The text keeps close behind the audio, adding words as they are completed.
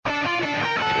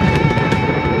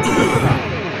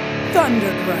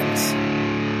runs.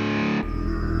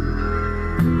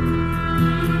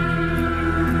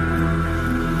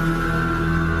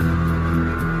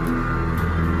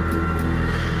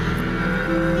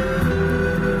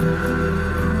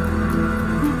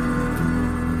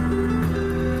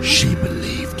 She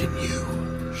believed in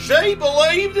you. She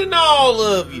believed in all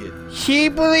of you. She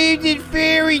believed in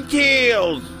fairy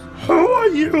tales. Who are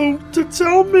you to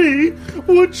tell me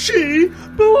what she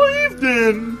believed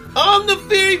in? I'm the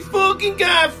fairy fucking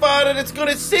godfather that's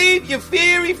gonna save your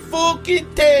fairy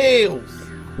fucking tales.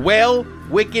 Well,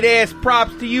 wicked ass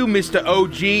props to you, Mr.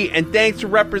 OG, and thanks for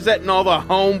representing all the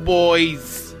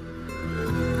homeboys.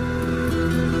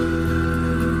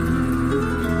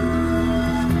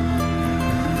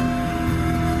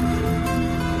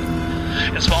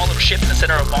 A small little ship in the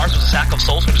center of Mars was a sack of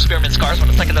souls with experiment scars. When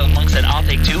the second of the monk said, I'll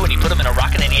take two, and he put them in a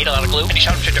rocket and he ate a lot of glue. And he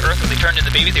shot them straight to Earth where they turned into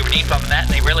babies. They were named Bob and Matt,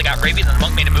 and they rarely got rabies. And the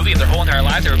monk made a movie of their whole entire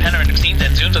lives. They were panoramic scenes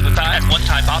and zooms of the thighs. One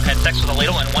time Bob had sex with a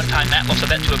ladle, and one time Matt lost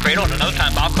a vet to a cradle, and another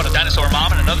time Bob caught a dinosaur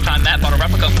mom, and another time Matt bought a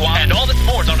replica of Guam. And all this and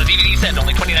more is on a DVD set,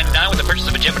 only $20.99 with the purchase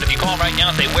of a gym. But if you call right now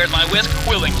and say, where's my whisk,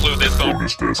 we'll include this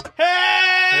bonus disc.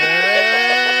 Hey!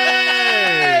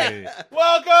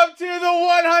 Welcome to the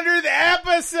 100th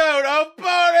episode of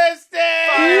Bonus Day!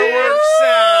 Fireworks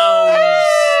sounds.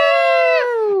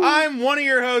 I'm one of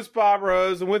your hosts, Bob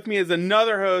Rose, and with me is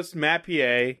another host, Matt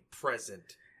P.A.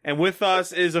 Present. And with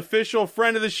us is official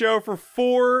friend of the show for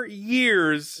 4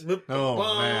 years,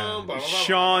 Oh, man.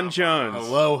 Sean Jones.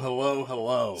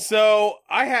 Hello. So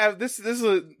I have this is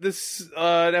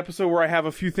an episode where I have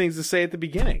a few things to say at the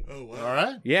beginning. Oh, wow. All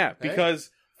right. Yeah,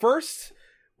 because first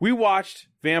we watched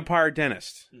Vampire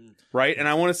Dentist, right? And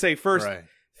I want to say first,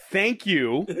 thank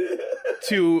you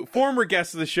to former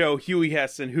guest of the show, Huey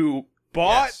Heston, who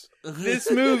bought this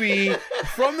movie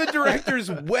from the director's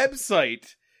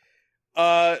website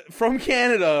from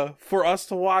Canada for us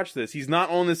to watch this. He's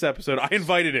not on this episode. I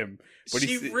invited him. But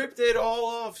She ripped it all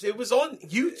off. It was on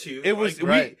YouTube. It was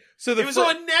right. So It was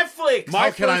on Netflix. How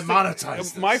can I monetize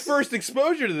this? My first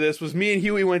exposure to this was me and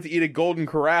Huey went to eat at Golden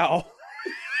Corral.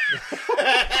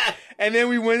 And then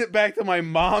we went back to my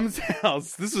mom's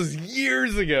house. This was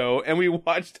years ago. And we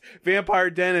watched Vampire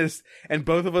Dentist, and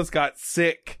both of us got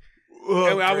sick.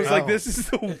 And I was like, this is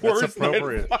the worst night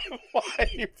of my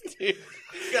life, dude.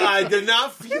 God, I did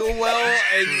not feel well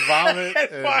and Vomit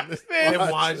and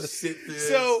watch sit through this.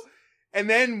 So, and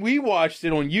then we watched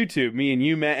it on YouTube. Me and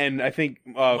you, Matt, and I think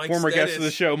former guest of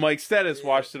the show, Mike Stettis,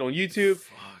 watched it on YouTube.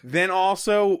 Fuck. Then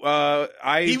also,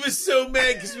 He was so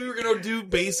mad because we were going to do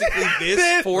basically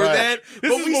this for that.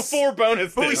 This is before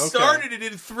bonus. But we started it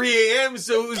at 3 a.m.,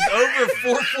 so it was over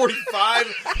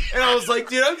 4:45. And I was like,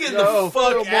 dude, I'm getting the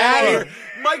fuck out of here.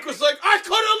 Mike was like, I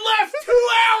could have left 2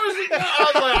 hours ago.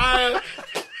 I was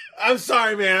like, I'm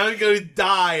sorry, man. I'm going to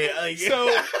die. Like, So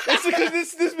it's because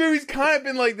this movie's kind of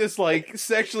been like this, like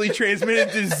sexually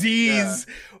transmitted disease.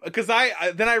 Because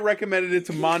I recommended it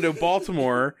to Mondo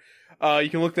Baltimore. You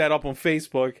can look that up on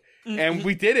Facebook. And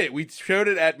we did it. We showed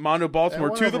it at Mondo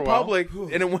Baltimore to the public,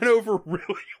 and it went over really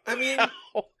well. I mean,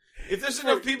 if there's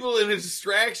enough people in the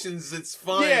distractions, it's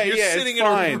fine. Yeah, You're yeah, sitting it's in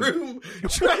fine. a room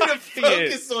trying to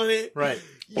focus on it. Right.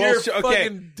 You're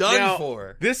fucking done now,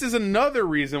 for. This is another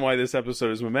reason why this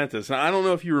episode is momentous. And I don't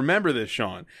know if you remember this,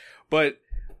 Sean, but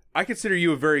I consider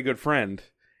you a very good friend.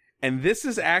 And this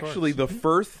is actually the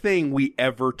first thing we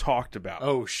ever talked about.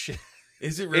 Oh, shit.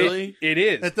 Is it really? It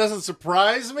is. That doesn't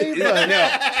surprise me, No,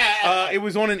 but... it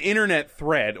was on an internet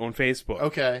thread on Facebook.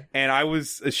 Okay. And I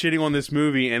was shitting on this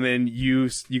movie, and then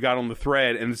you got on the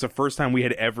thread, and it's the first time we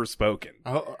had ever spoken.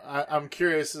 Oh, I'm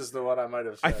curious as to what I might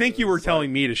have said. I think you were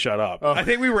telling me to shut up. Oh. I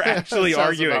think we were actually Sounds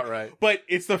arguing. about right. But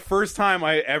it's the first time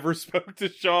I ever spoke to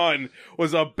Sean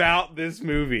was about this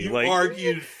movie. You like,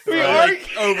 argued we like,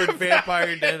 argued over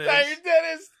Vampire Dentist. Vampire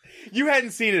Dentist. You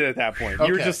hadn't seen it at that point.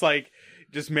 You were Okay.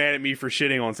 just mad at me for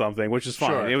shitting on something, which is fine.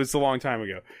 Sure. It was a long time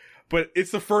ago. But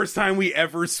it's the first time we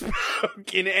ever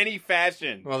spoke in any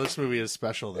fashion. Well, this movie is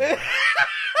special, then.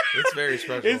 It's very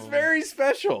special. It's very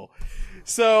special.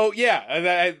 So,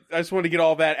 yeah, I just wanted to get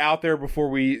all that out there before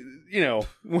we,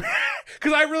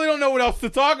 because I really don't know what else to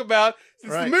talk about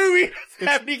since the movie doesn't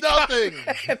have any nothing.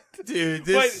 content. Dude,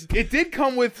 this... But it did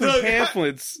come with some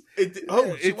pamphlets. It did.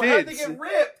 How'd they get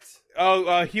ripped?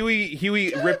 Oh,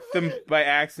 Huey ripped them by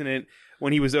accident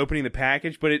when he was opening the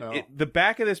package, but the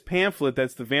back of this pamphlet,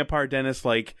 that's the Vampire Dentist,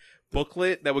 like,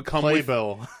 booklet that would come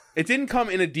Playbill. It didn't come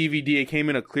in a DVD, it came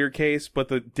in a clear case, but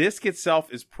the disc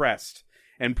itself is pressed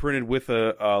and printed with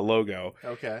a logo.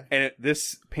 Okay. And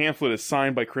this pamphlet is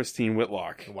signed by Christine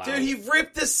Whitlock. Wow. Dude, he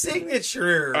ripped the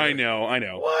signature. I know.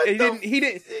 What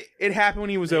It happened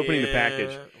when he was opening the package.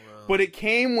 Well. But it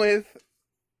came with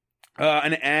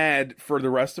an ad for the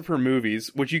rest of her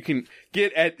movies, which you can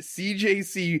get at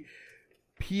CJCPinc.com,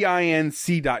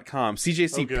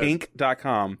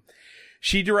 CJCpink.com.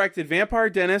 She directed Vampire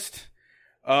Dentist,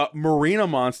 Marina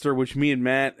Monster, which me and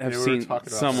Matt have seen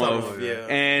some of,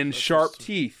 and Sharp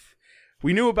Teeth.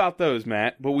 We knew about those,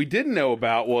 Matt, but we didn't know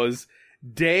about was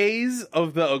Days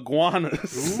of the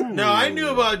Iguanas. No, I knew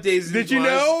about Days of the Did you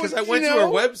Iguanas know? because I went to her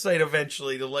website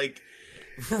eventually to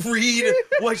read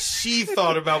what she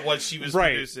thought about what she was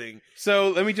producing. So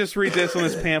let me just read this on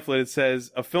this pamphlet. It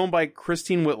says, a film by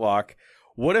Christine Whitlock.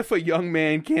 What if a young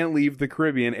man can't leave the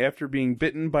Caribbean after being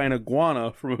bitten by an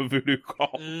iguana from a voodoo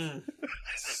cult?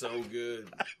 So good.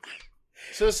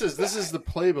 So this is the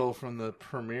playbill from the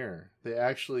premiere. They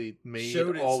actually made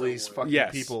all these fucking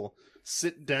people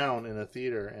sit down in a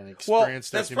theater and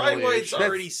experience that that's probably why it's humiliation.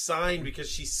 already signed, because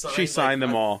she signed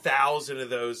them all. 1,000 of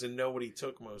those and nobody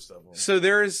took most of them. So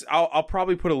there's, I'll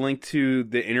probably put a link to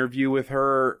the interview with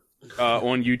her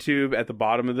on YouTube at the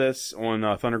bottom of this on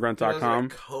thundergrunt.com.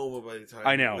 Coma by the time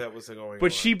I know. that was going but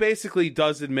on. she basically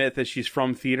does admit that she's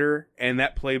from theater, and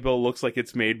that playbill looks like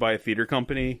it's made by a theater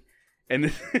company.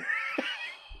 And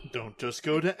don't just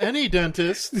go to any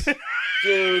dentist.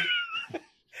 Dude.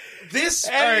 This,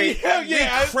 I'm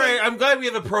glad we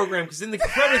have a program, because in the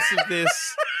credits of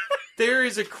this, there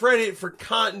is a credit for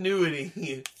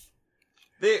continuity.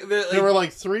 There were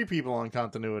like 3 people on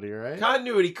continuity, right?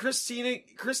 Continuity: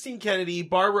 Christine Kennedy,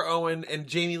 Barbara Owen, and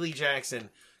Jamie Lee Jackson.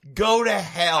 Go to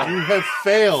hell! You have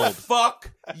failed.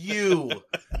 Fuck you!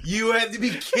 You have to be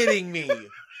kidding me!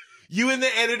 You and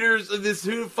the editors of this,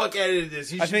 who the fuck edited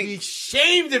this? You should be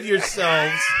ashamed of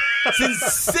yourselves. It's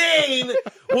insane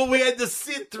what we had to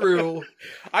sit through.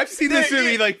 I've seen this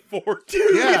movie like 4 times.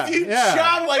 Dude, if you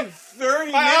shot like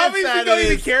 30 minutes I obviously don't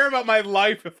even this, care about my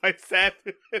life if I sat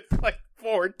through it like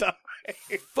 4 times.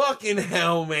 Fucking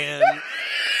hell, man.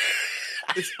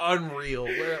 It's unreal.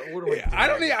 What do I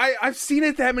don't need, I've seen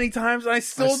it that many times and I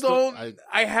still don't.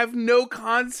 I have no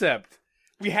concept.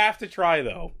 We have to try,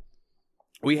 though.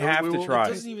 We have to try. It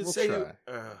doesn't even say.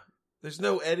 There's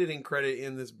no editing credit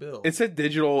in this bill. It said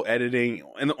digital editing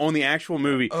on the actual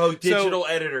movie. Oh, digital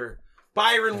editor.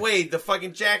 Byron Wade, the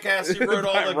fucking jackass who wrote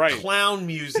all the clown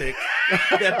music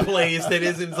that plays that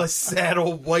isn't the sad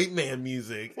old white man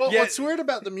music. Well, what's weird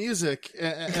about the music,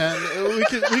 and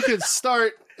we could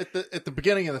start at the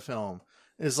beginning of the film,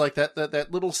 is like that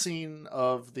little scene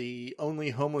of the only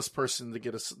homeless person to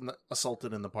get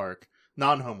assaulted in the park.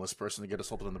 Non-homeless person to get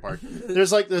assaulted in the park.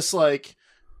 There's like this slick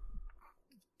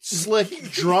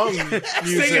drum music.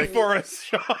 Sing it for us,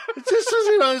 Sean.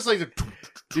 It's like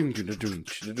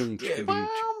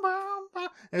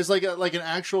it's like an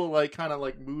actual kind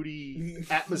of moody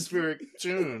atmospheric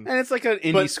tune, and it's like an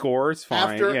indie score. It's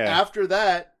fine. After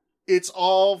that, it's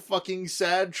all fucking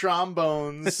sad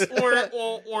trombones.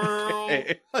 Well,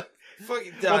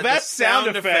 that's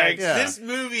sound effects. Yeah. This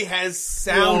movie has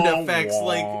sound effects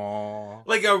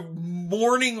like a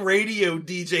morning radio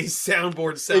DJ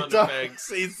soundboard sound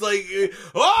effects. It's like,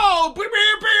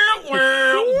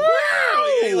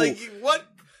 like what?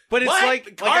 But it's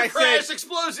like I crash, said,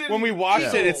 explosion. When we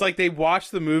watched it, it's like they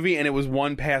watched the movie and it was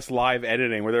one pass live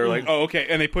editing where they were like, "Oh, okay,"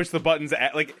 and they push the buttons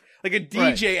at like a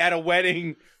DJ at a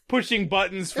wedding. Pushing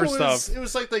buttons for stuff. It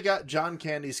was like they got John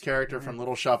Candy's character from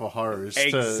Little Shop of Horrors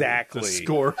to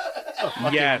score a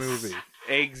fucking movie.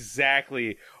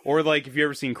 Exactly. Or like, if you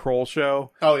ever seen Kroll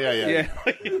Show? Oh yeah.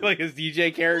 like his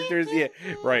DJ characters. Yeah,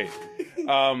 right.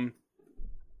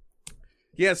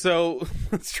 Yeah. So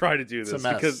let's try to do this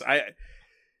because All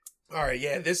right.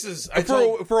 Yeah. This is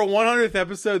for a 100th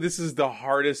episode. This is the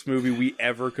hardest movie we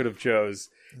ever could have chose.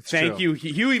 Thank you,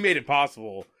 Huey. Made it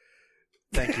possible.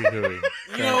 Thank you, Huey.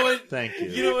 You know what? Thank you.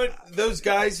 You know what? Those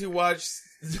guys who watch...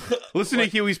 Listen to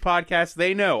Huey's podcast,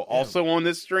 they know. Also on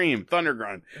this stream,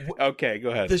 Thundergrunt. Okay,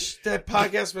 go ahead. That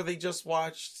podcast where they just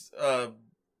watched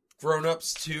Grown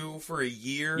Ups 2 for a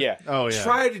year? Yeah. Oh, yeah.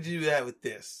 Try to do that with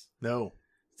this. No.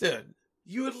 Dude,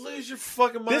 you would lose your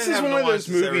fucking mind. This is one of those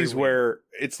movies where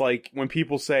it's like when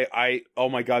people say, "Oh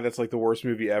my god, that's like the worst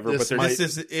movie ever," but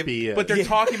they're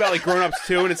talking about like Grown Ups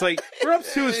 2, and it's like Grown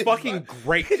Ups 2 is fucking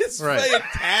great. It's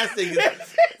fantastic.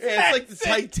 It's like the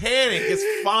Titanic.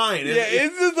 It's fine.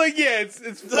 It's just like it's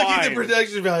fine. Look at the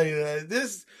production value of that.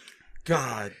 This.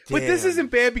 God damn. But this isn't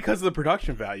bad because of the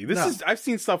production value. I've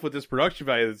seen stuff with this production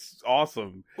value that's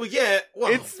awesome. Well, yeah.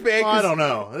 Well, it's bad. I don't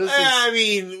know. I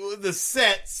mean, the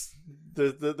sets.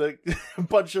 The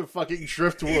bunch of fucking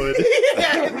driftwood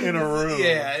in a room.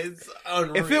 Yeah, it's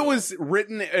unreal. If it was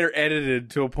written or edited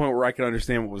to a point where I could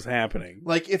understand what was happening.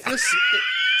 Like if this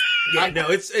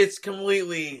it's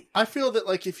completely I feel that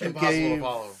like if you impossible gave to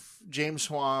follow. James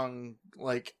Hwang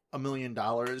like $1 million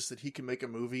that he could make a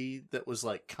movie that was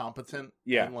like competent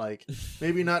Yeah. and like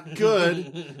maybe not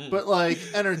good, but like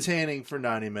entertaining for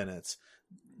 90 minutes.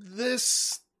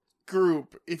 This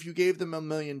group, if you gave them $1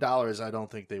 million, I don't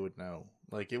think they would know.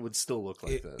 Like, it would still look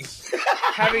like this.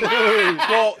 having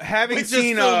We just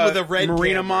seen filmed with a red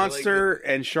Marina camera, Monster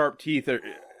and Sharp Teeth,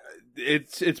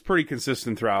 it's pretty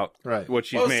consistent throughout Right. what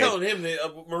she's I was made. telling him that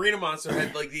Marina Monster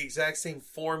had like the exact same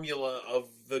formula of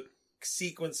the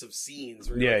sequence of scenes.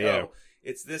 Where you're Yeah, like, oh,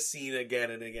 it's this scene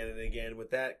again and again and again with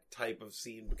that type of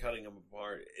scene, cutting them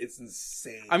apart. It's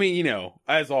insane. I mean,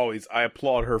 as always, I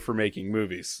applaud her for making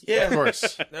movies. yeah, Of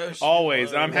course. No, she Always.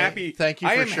 was. And I'm happy. Thank you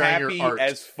I for am sharing your happy art.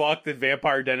 as fuck that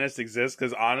Vampire Dentist exists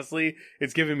because honestly,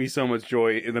 it's given me so much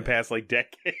joy in the past like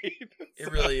decade.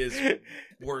 It really is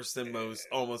worse than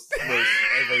almost most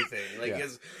everything. Like, Yeah.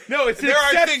 No, it's There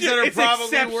are things that are it's probably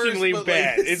exceptionally worse, but, like,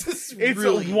 bad. this it's is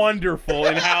really- wonderful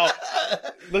in how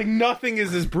like nothing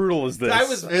is as brutal as this.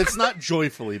 It's not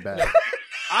joyfully bad.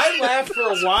 I laughed for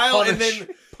a while, and then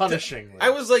Punishingly. I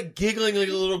was like giggling like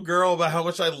a little girl about how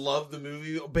much I loved the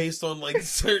movie based on like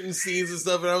certain scenes and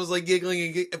stuff, and I was like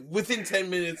giggling, and within 10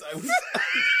 minutes I was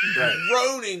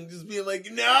groaning, just being like,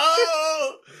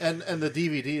 no. And the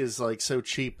DVD is like so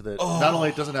cheap that not only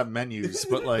it doesn't have menus,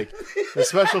 but like the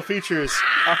special features,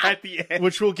 are at the end.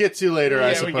 which we'll get to later,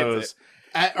 I Yeah, we get to suppose.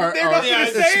 Are They're not gonna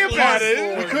say about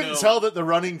it. We couldn't tell that the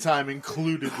running time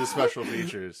included the special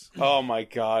features. Oh my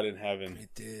god in heaven. It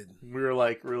did. We were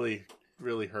like really,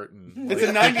 really hurting. It's a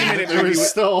 90-minute There movie. was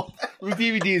still With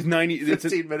DVD is 90. It's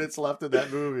 15 minutes left in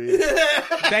that movie.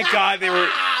 thank God they were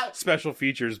special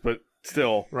features, but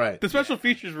still, Right. the special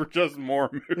features were just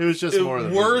more. It was just The more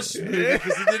than worst movie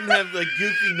because it didn't have like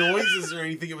goofy noises or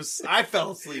anything. It was I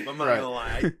fell asleep. I'm not Right. gonna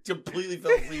lie. I completely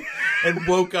fell asleep and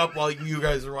woke up while you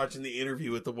guys were watching the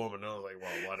interview with the woman. I was like,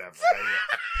 well, whatever.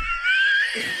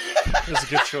 It was a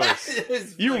good choice.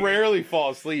 It's You like- rarely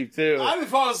fall asleep too. I've been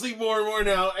falling asleep more and more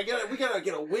now. We gotta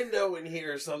get a window in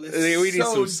here or something. It's We need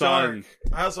so some sun.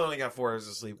 dark. I also only got 4 hours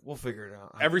of sleep. We'll figure it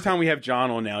out. Every time we have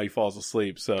John on now, he falls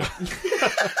asleep. So,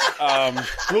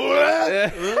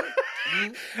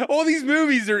 all these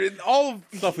movies are all of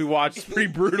the stuff we watch is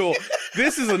pretty brutal.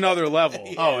 This is another level.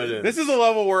 Oh, it is. This is a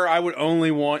level where I would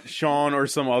only want Sean or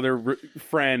some other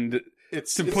friend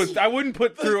It's to put. I wouldn't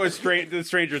put through the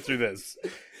stranger through this.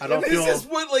 I don't This feel. is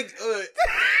what like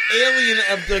alien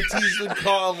abductees would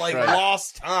call like Right.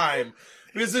 lost time,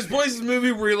 because there's places in the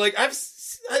movie where you're like,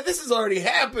 this has already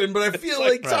happened, but I feel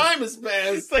like Right. time has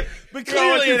passed. It's like, But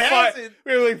clearly it hasn't.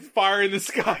 We're like fire in the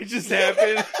sky just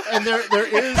happened. And there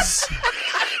is.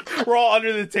 We're all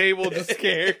under the table, just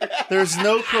scared. There's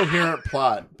no coherent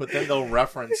plot, but then they'll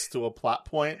reference to a plot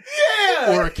point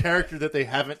Yeah. or a character that they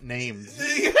haven't named.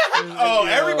 Oh,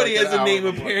 everybody like has an a name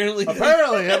hour before. apparently.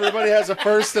 Apparently, everybody has a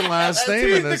first and last name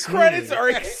in The this credits movie. are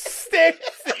extensive.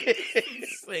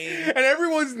 And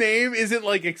everyone's name isn't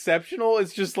like exceptional.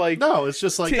 It's just like No, it's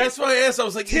just like That's why I asked. I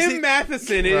was like, is Tim it-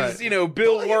 Matheson Right. is,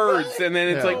 Bill Words, and then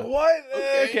it's Yeah. like, what?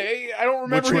 Okay. Okay, I don't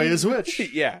remember which way who- is which.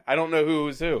 Yeah, I don't know who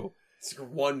was who. It's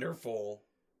wonderful.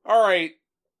 All right,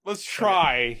 let's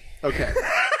try. Okay.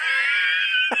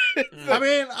 I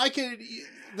mean, I could.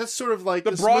 That's sort of like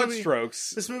The this broad movie,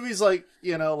 strokes. This movie's like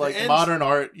like ends- modern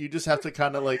art. You just have to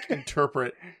kind of like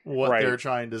interpret what Right. they're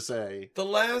trying to say. The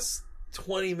last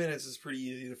 20 minutes is pretty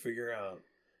easy to figure out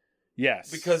Yes.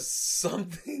 because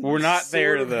something We're not sort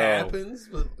there, of though. happens.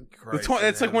 But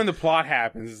It's like when the plot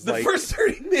happens. It's the like, first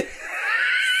 30 minutes.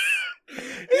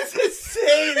 It's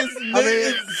insane.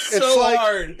 It's so like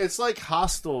hard. it's like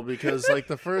Hostel because like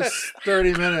the first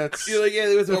 30 minutes, You're like, yeah,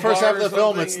 there was the a first bar half of or the film,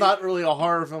 something. it's not really a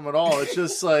horror film at all. It's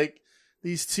just like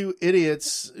these two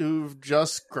idiots who've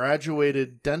just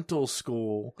graduated dental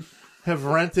school have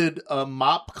rented a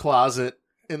mop closet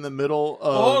in the middle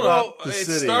of Hold up. the It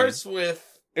city. starts with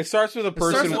it starts with a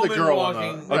starts person, with the girl on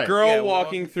walking. the- a right. girl Yeah,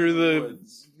 walking through the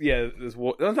woods.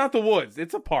 it's not the woods.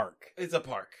 It's a park. It's a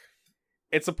park,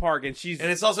 It's a park, and she's and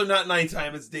it's also not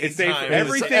nighttime. It's daytime. It's day- And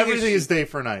everything everything is- is day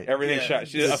for night. everything Yeah, shot.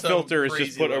 just A some filter is crazy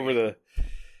just put over looking-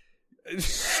 the.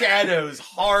 shadows,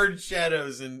 hard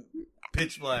shadows, and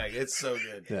pitch black. It's so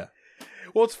good. Yeah.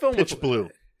 Well, it's filmed Pitch with blue.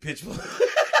 Pitch black.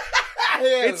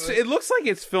 It looks like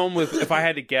it's filmed with. If I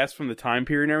had to guess from the time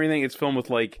period and everything, it's filmed with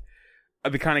like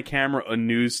the kind of camera a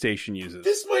news station uses.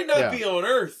 This might not Yeah. be on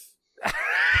Earth.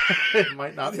 It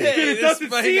might not be. Yeah, It this doesn't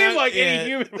might seem not- like any yeah,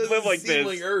 human it would doesn't live like seem this.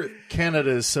 Like Earth.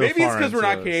 Canada is so Maybe it's far because we're into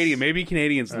not us. Canadian. Maybe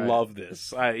Canadians Right. love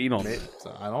this. I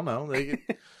don't know.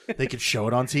 They could show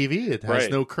it on TV. It has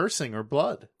Right. no cursing or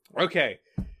blood. Okay.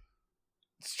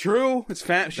 It's true. It's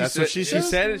That's what she She says.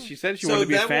 said it. She said she So wanted to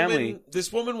be a that family.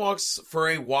 this woman walks for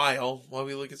a while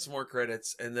we look at some more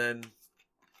credits, and then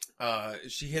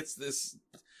she hits this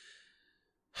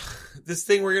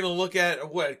thing we're gonna look at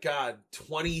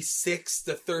 26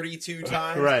 to 32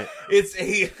 times. Right. It's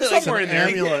a Somewhere in there.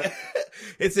 Amulet.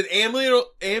 It's an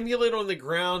amulet on the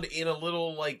ground in a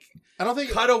little like I don't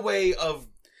think cutaway of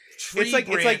tree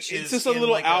branches. It's just a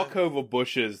little alcove of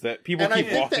bushes that people and keep I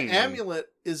think walking the in. amulet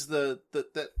is the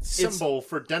symbol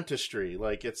for dentistry.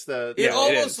 Like it's the It Yeah,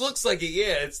 almost is. looks like it.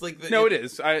 Yeah, it's like No, it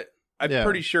is. I'm Yeah.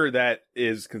 pretty sure that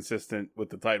is consistent with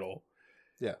the title.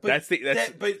 Yeah. But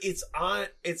but it's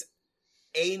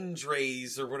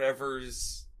Andres or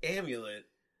whatever's amulet.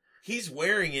 He's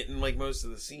wearing it in like most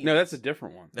of the scenes. no, that's a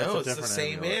different one. No, That's a it's the different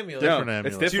same amulet. amulet. Different No, amulet.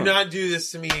 it's Do different. not do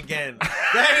this to me again.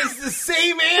 That is the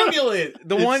same amulet.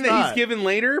 The It's one that not. he's given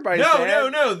later by his No,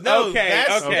 dad? no. Okay,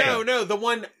 That's, okay. No, the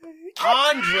one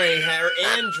Andre had, or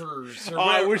Andrews. Or Oh, I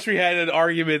whatever. wish we had an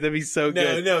argument. That'd be so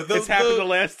good. No, it's happened the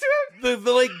last two.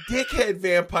 The like dickhead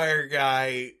vampire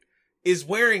guy is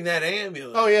wearing that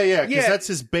amulet. Oh yeah, because Yeah. that's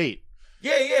his bait.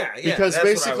 yeah. Because that's what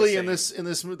I was basically in saying.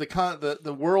 this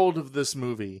the world of this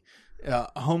movie,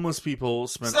 homeless people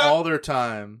spend Stop. all their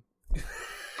time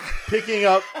picking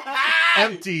up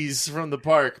empties from the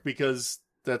park because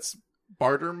that's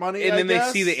barter money. And I then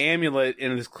guess? they see the amulet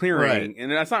in this clearing, Right.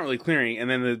 and that's not really clearing. And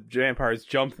then the vampires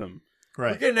jump them. We're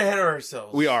right. getting ahead of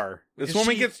ourselves. We are. This Because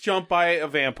woman she- gets jumped by a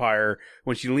vampire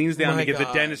when she leans down My to get God.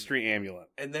 the dentistry amulet.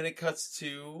 And then it cuts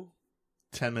to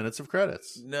 10 minutes of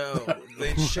credits. no.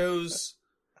 It shows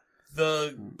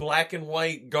the black and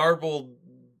white garbled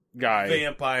Guy.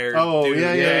 vampire. Oh, dude. yeah,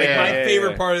 Like, my yeah,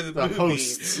 favorite yeah. part of the The movie.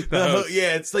 hosts. The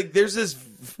yeah, it's like there's this.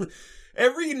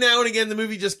 Every now and again, the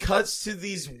movie just cuts to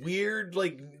these weird,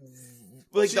 like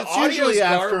the It's audio's usually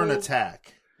after an garbled.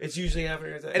 attack. It's usually after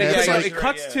an attack. And Yeah, it's it's like, like- it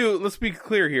cuts to, let's be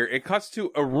clear here, it cuts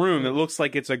to a room that looks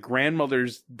like it's a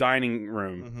grandmother's dining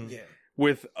room yeah,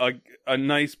 with a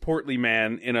nice portly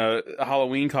man in a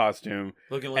Halloween costume,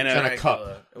 looking like and a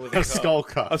Dracula cup. with A skull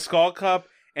cup. a skull cup,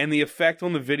 and the effect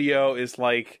on the video is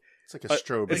like, It's like a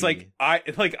strobe. it's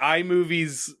like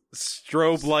iMovie's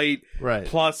strobe light right.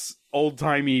 plus old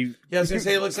timey. Yeah, I was gonna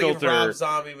say it looks like if filter. Rob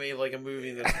Zombie made like a movie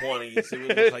in the 20s. It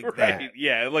would look like that. Right.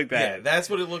 Yeah, like that. Yeah, that's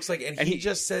what it looks like. And, And he he-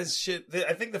 just says shit.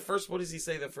 I think what does he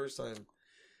say the first time?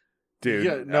 Dude.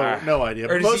 Yeah, no idea.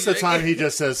 Or does Most he- of the time, he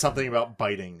just says something about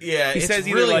biting. Yeah, He it's says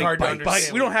either really like, hard to bite,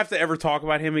 understand. we don't have to ever talk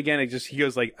about him again. He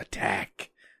goes like, attack.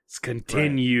 Let's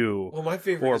continue. Well, my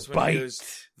favorite Or is when bite. he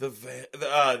goes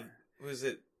was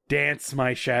it? Dance,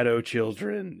 my shadow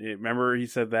children. Remember he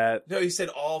said that? No, he said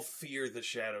all fear the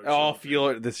shadow. All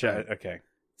children. feel the shadow. Okay.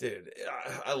 Dude,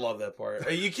 I love that part.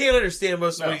 You can't understand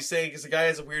most of No. what he's saying because the guy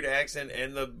has a weird accent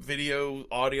and the the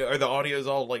audio is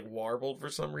all like warbled for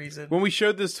some reason. When we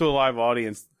showed this to a live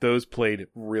audience, those played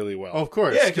really well. Oh, of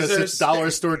course. Yeah, 'cause because there's- it's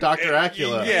Dollar Store Dr.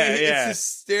 Acula. Yeah, It's yeah.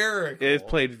 hysterical. It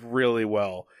played really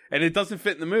well. And it doesn't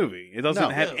fit in the movie. It doesn't No.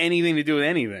 have No. anything to do with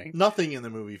anything. Nothing in the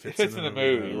movie fits, Fits in the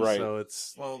movie, right. So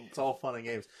it's Well, all fun and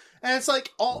games. And it's like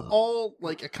all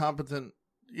like a competent,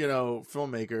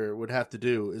 filmmaker would have to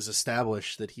do is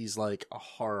establish that he's like a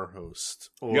horror host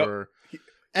or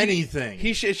anything.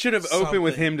 It should have opened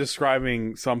with Something. him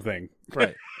describing something.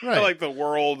 right. Right. Like the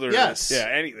world or Yes.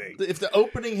 anything. If the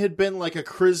opening had been like a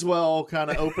Criswell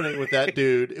kind of opening with that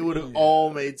dude, it would have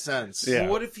all made sense. Yeah.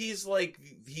 well, what if he is like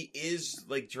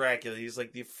Dracula? He's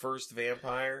like the first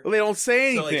vampire. Well, they don't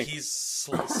say So anything. like he's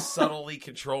subtly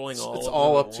controlling all. It's of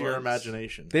all them up at to your once.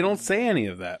 imagination. They don't say any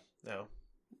of that. No.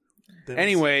 They don't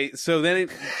Anyway, so then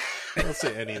they don't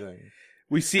say anything.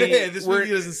 we see Yeah, this we're-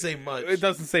 movie doesn't say much. It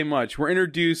doesn't say much. We're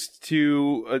introduced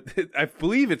to, I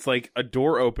believe it's like a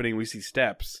door opening. We see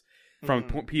steps from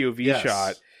POV Yes.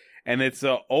 shot, and it's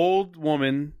an old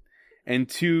woman and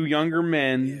two younger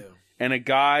men Ew. and a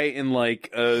guy in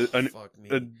like Fuck me.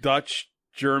 a Dutch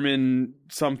German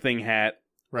something hat.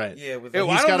 Right. Yeah, with Ew, the,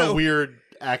 I He's don't got know. a weird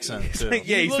accent too. like-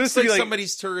 yeah, he he's looks supposed to be like like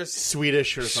somebody's tourist.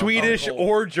 Swedish or something. Swedish Oh.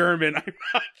 or German. I'm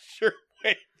not sure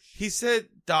which. He said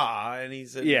 "da" and he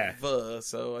said Yeah. "the,"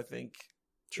 so I think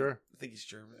Sure. he's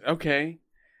German. Okay.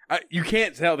 You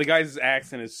can't tell. The guy's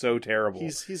accent is so terrible.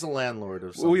 He's a landlord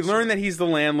of some Well, we sort. learned that he's the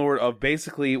landlord of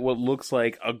basically what looks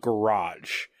like a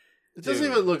garage. It doesn't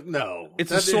Dude. even look. No,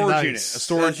 It's a That'd be storage nice. unit. A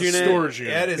storage That's unit. A storage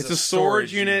unit. That is It's a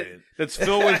storage unit that's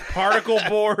filled with particle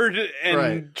board and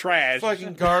Right. trash.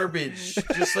 fucking garbage.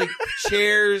 Just like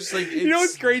chairs. Like You know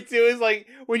what's great too is like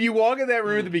when you walk in that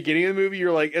room at the beginning of the movie,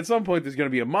 you're like, at some point there's going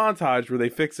to be a montage where they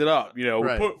fix it up.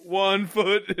 Right. Put one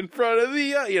foot in front of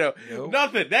the, Nope.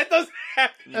 nothing. That doesn't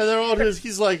happen. And they're all just.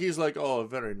 He's like, oh,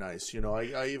 very nice.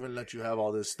 I even let you have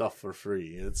all this stuff for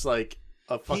free. It's like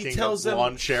a fucking tells them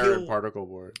lawn chair and he'll- particle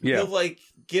board. Yeah. He'll like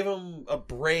give them a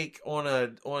break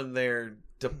on their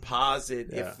deposit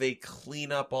if they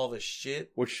clean up all the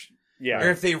shit. Which, Or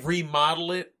if they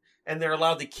remodel it, and they're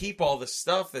allowed to keep all the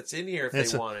stuff that's in here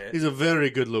if they want it. It's a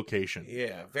very good location.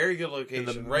 Yeah, very good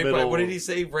location. Right middle... by, what did he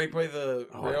say? Right by the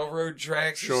railroad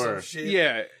tracks or some shit?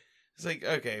 Yeah. It's like,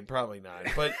 okay, probably not.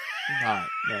 But not.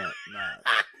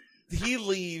 He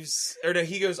leaves, or no,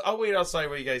 he goes, I'll wait outside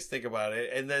what you guys think about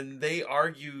it. And then they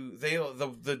argue,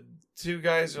 the two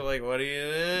guys are like, what do you,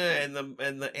 and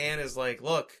the Anne is like,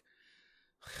 look.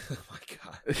 Oh my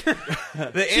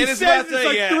god! The Anne is about to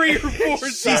say, like 3 or 4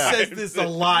 times. She says this a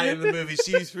lot in the movie.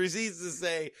 She proceeds to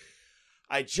say,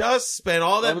 "I just spent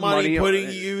all that money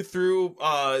putting you through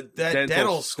that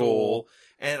dental school,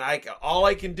 and all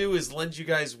I can do is lend you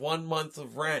guys 1 month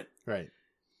of rent." Right.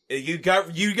 You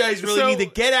guys really need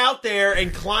to get out there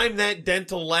and climb that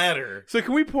dental ladder. So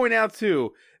can we point out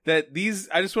too that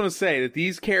I just want to say that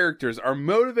these characters are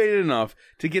motivated enough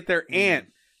to get their aunt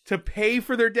to pay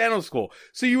for their dental school.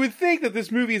 So you would think that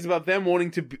this movie is about them wanting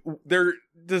to their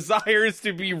desires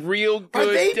to be real good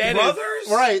Are they dentists. brothers?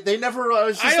 Right. They never, I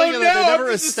was just I thinking don't that know, they never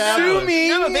I'm just established. assuming.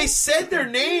 No, they said their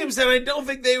names, and I don't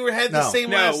think they had the same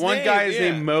last name. No, one guy is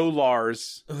named Mo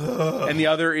Lars, and the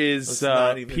other is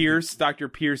Pierce, Dr.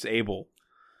 Pierce Abel.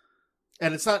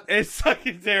 And it's not... It's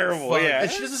fucking terrible, yeah.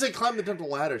 And she doesn't say climb the dental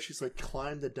ladder. She's like,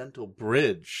 climb the dental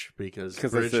bridge, because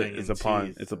bridging it's a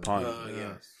pun. It's a pun.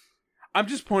 Yes. I'm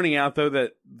just pointing out, though,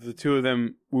 that the two of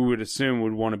them, we would assume,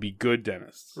 would want to be good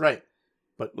dentists. Right.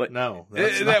 But like, no. We'll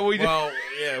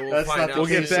find out. We'll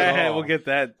get that. We'll get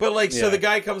that. But, so the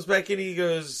guy comes back in, he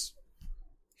goes...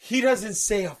 He doesn't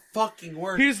say a fucking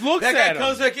word. He just looks at him. That guy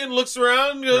comes back in, looks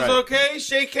around, goes, okay,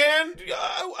 shake hand,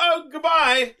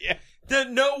 goodbye. Yeah.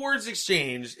 No words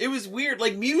exchanged. It was weird.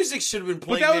 Like, music should have been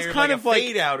playing. But that was kind of like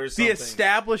fade out or something. the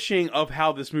establishing of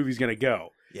how this movie's going to go.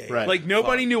 Yeah, right. Like,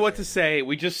 nobody knew what to say.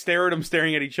 We just stare at them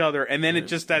staring at each other, and then it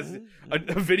just has a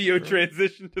video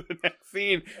transition to the next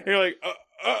scene. And you're like,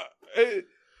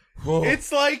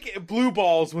 it's like Blue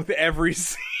Balls with every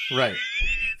scene. Right.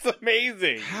 It's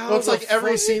amazing. Well, it's like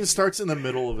every scene starts in the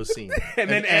middle of a scene. and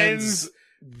then ends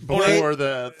before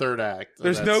the third act.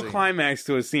 There's no climax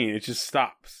to a scene. It just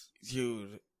stops.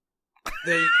 Dude. But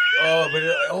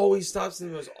it always stops in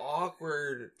the most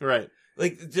awkward. Right.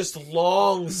 Like, just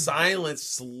long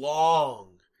silence, long.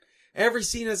 Every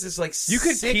scene has this, like, you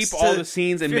could keep all the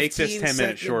scenes and make this 10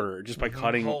 minutes shorter just by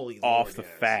cutting off the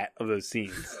fat of those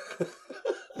scenes.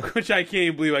 Which I can't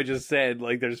even believe I just said.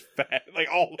 Like, there's fat, like,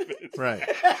 all of it. Right.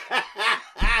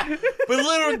 But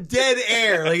little dead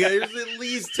air. Like, there's at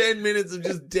least 10 minutes of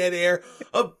just dead air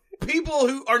of people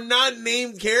who are not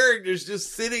named characters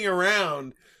just sitting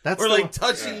around. Or like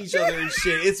touching each other and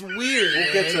shit. It's weird.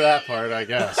 We'll get to that part, I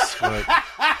guess. But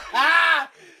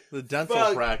the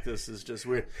dental practice is just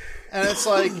weird. And it's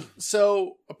like,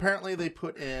 so apparently they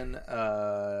put in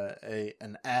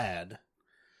an ad.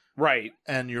 Right.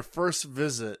 And your first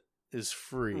visit is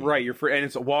free. Right, you're free, and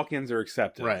it's walk-ins are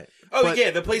accepted. Right. Oh,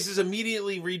 yeah, the place is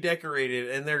immediately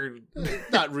redecorated, and they're...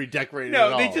 Not redecorated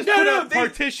at all. They just put up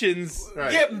partitions.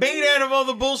 Right. Yeah, made out of all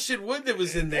the bullshit wood that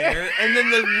was in there, and then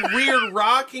the weird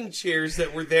rocking chairs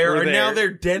that were there now they're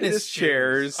dentist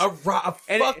chairs. A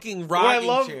fucking rocking chair. What I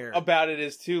love about it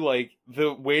is, too, like,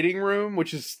 the waiting room,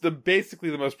 which is basically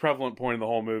the most prevalent point in the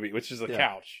whole movie, which is a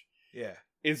couch. Yeah.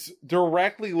 Is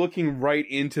directly looking right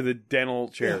into the dental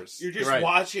chairs. You're just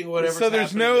watching whatever. So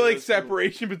there's no like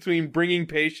separation between bringing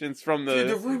patients from the. Dude,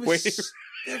 the room is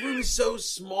that room is so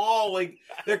small. Like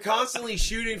they're constantly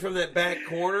shooting from that back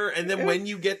corner, and then when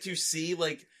you get to see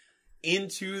like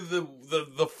into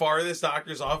the farthest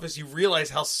doctor's office, you realize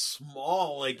how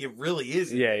small like it really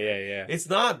is. Yeah. It's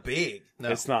not big. No.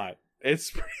 It's not.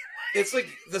 It's. It's like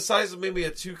the size of maybe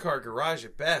a 2-car garage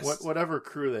at best. Whatever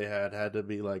crew they had to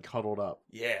be like huddled up.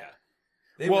 Yeah.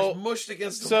 They were mushed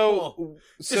against the wall.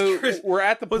 So we're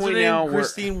at the point now where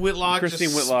Christine Whitlock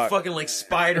fucking like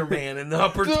Spider-Man in the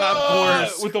upper top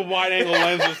corners. With the wide angle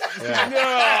lenses.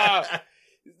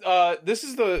 This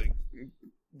is the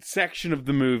section of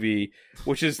the movie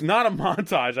which is not a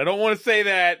montage. I don't want to say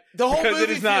that. The whole movie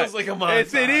feels not. like a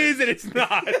montage. It is and it's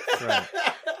not. Right.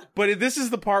 But this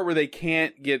is the part where they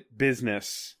can't get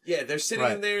business. Yeah, they're sitting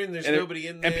in there and there's nobody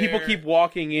in there. And people keep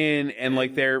walking in and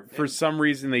like for some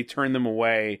reason they turn them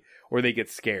away or they get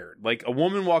scared. Like a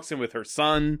woman walks in with her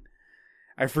son.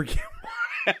 I forget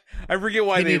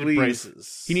why they leave.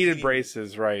 Braces. He needed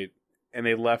braces, right. And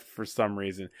they left for some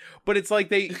reason. But it's like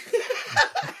they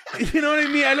You know what I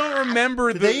mean? I don't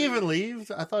remember. Did they even leave?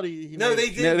 I thought he No, they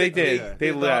did. No, they did.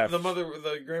 They left.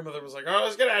 The grandmother was like, "Oh,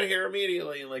 let's get out of here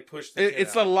immediately," and like pushed. The kid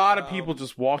It's out. a lot of people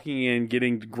just walking in,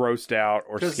 getting grossed out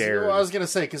or scared. I was gonna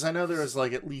say because I know there was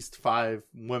like at least 5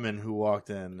 women who walked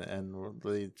in and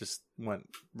they just went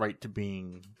right to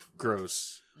being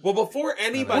gross. Well, before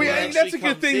anybody, that's a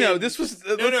good thing though. This was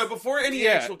before any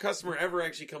actual customer ever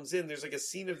actually comes in. There's like a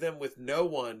scene of them with no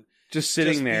one. Just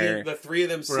sitting there. The 3 of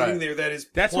them sitting there. That's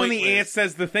pointless. When the aunt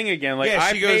says the thing again. Like,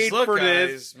 I paid for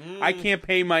this. I can't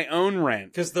pay my own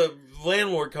rent. Because the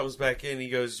landlord comes back in. He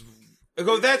goes,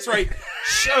 that's right.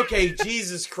 Okay,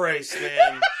 Jesus Christ,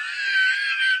 man.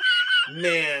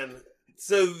 Man.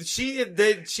 So she had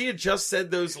just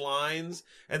said those lines,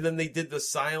 and then they did the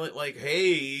silent, like,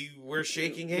 hey, we're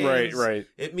shaking hands. Right.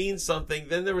 It means something.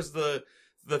 Then there was the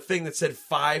thing that said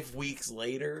 5 weeks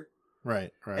later.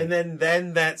 Right. And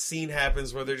then that scene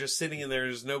happens where they're just sitting in there.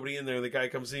 There's nobody in there. And the guy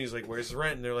comes in. He's like, "Where's the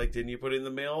rent?" And they're like, "Didn't you put it in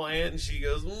the mail, Aunt?" And she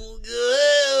goes,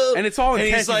 "Oh." And it's all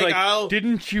intense. He's like,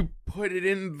 "Didn't you put it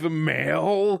in the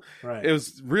mail?" Right. It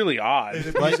was really odd.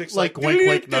 Like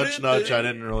wink, nudge, nudge. I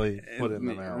didn't really put it in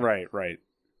the mail. Right.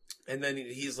 And then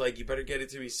he's like, "You better get it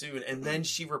to me soon." And then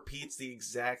she repeats the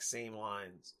exact same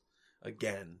lines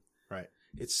again. Right.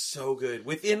 It's so good.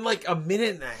 Within like a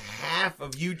minute and a half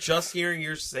of you just hearing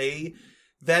her say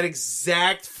that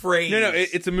exact phrase. No,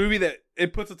 it's a movie that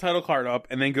it puts a title card up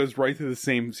and then goes right through the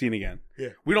same scene again.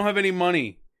 Yeah. We don't have any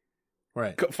money.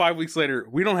 Right. 5 weeks later,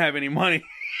 we don't have any money.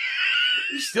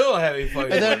 You still having fun.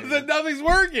 And then nothing's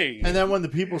working. And then when the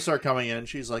people start coming in,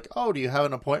 she's like, "Oh, do you have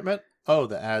an appointment?" Oh,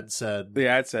 the ad said. The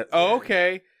ad said, "Oh,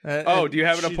 okay." Do you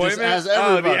have an she appointment? Just has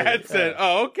everybody. The ad said,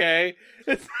 "Oh, okay."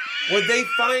 When they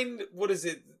find, what is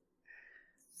it?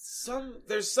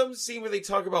 There's some scene where they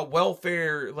talk about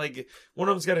welfare, like one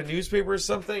of them's got a newspaper or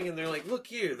something, and they're like, "Look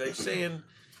here," they're saying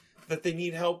that they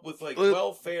need help with like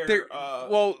welfare.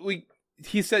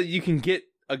 He said you can get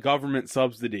a government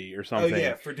subsidy or something. Oh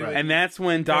yeah, for doing, and that's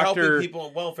when helping people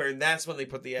on welfare, and that's when they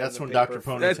put the ad. That's in when the paper. Dr.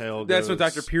 Ponytail. That's when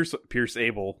Dr. Pierce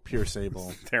Abel.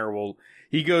 Terrible.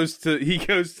 He goes to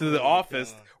the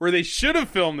office where they should have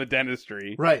filmed the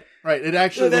dentistry. Right. It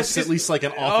actually looks at least like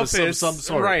an office of some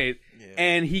sort. Right. Yeah.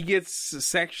 And he gets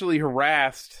sexually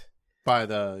harassed by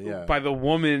the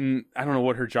woman. I don't know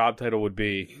what her job title would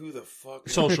be. Who the fuck?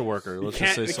 Social worker. Let's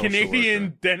just say social Canadian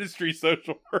worker. Dentistry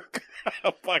social worker. I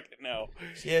don't fucking know.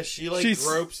 Yeah, she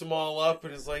gropes them all up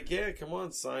and is like, "Yeah, come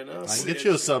on, sign up. I can get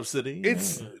you a subsidy."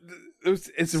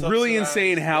 It's really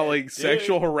insane how like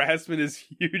sexual harassment is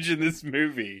huge in this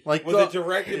movie. Like, it's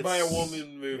directed by a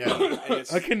woman movie, and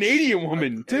it's a Canadian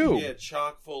woman too. Yeah,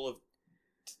 chock full of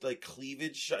like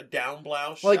cleavage, down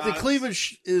blouse. Like the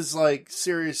cleavage is like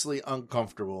seriously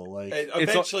uncomfortable. Like and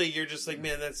eventually, you're just like,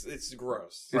 man, it's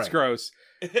gross. It's gross,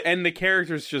 and the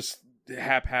characters just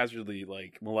haphazardly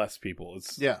like molest people.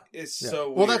 It's so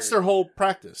weird. Well, that's their whole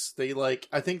practice. They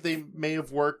I think they may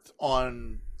have worked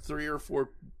on 3 or 4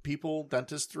 people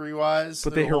dentistry wise,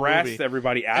 but they harassed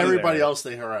everybody else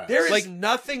they harassed. There is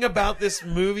nothing about this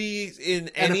movie in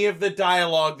any of the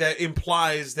dialogue that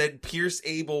implies that Pierce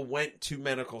Abel went to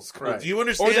medical school. Right. Do you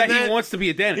understand or that he wants to be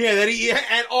a dentist? Yeah, that he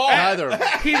at all. Neither.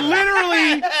 He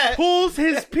literally pulls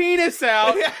his penis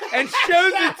out and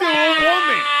shows it to a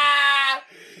woman.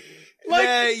 Like,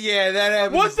 that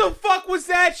happens. What the fuck was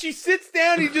that? She sits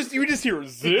down, you just hear a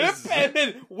zip, and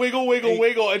then wiggle,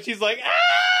 and she's like, ah!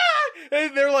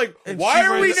 And they're like, why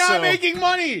are we not making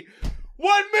money?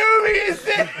 What movie is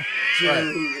this?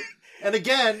 Right. And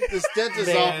again, this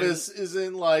dentist office is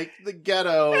in like the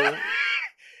ghetto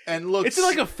and looks. It's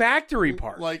like a factory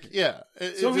part. Like, yeah.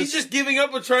 So he's just giving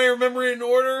up and trying to remember it in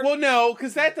order? Well, no,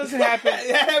 because that doesn't happen.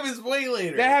 That happens way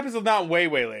later. That happens not way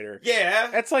later. Yeah.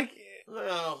 That's like.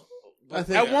 No.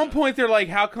 At one point, they're like,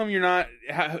 how come you're not.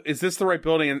 Is this the right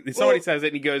building? And somebody says it,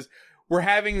 and he goes, we're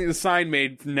having the sign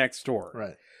made next door.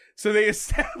 Right. So they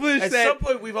established at that some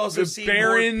point we've also seen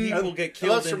more people get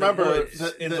killed in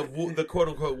the quote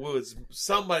unquote woods.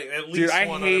 Somebody, at least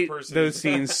one other person. Those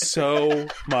scenes so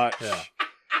much. Yeah.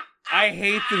 I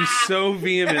hate them so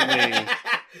vehemently.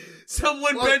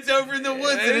 Someone bent over in the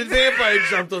woods and a vampire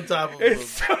jumped on top of him. It's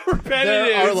so repetitive.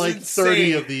 There are like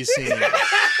 30 of these scenes.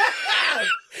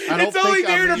 It's only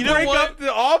there to break up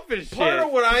the office shit. Part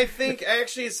of what I think,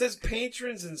 actually, it says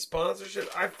patrons and sponsorship.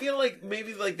 I feel like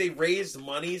maybe like they raised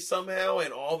money somehow,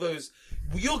 and all those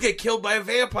 "you'll get killed by a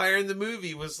vampire" in the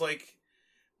movie was like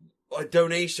a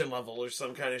donation level or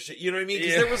some kind of shit. You know what I mean?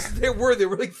 Because there were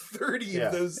like 30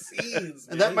 of those scenes,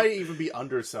 and that might even be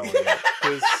underselling it,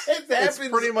 because it's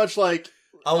pretty much like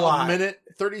a lot. minute,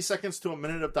 30 seconds to a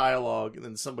minute of dialogue, and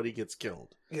then somebody gets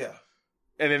killed. Yeah.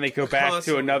 And then they go back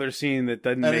to another scene that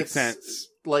doesn't make sense.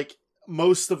 Like,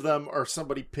 most of them are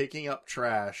somebody picking up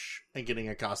trash and getting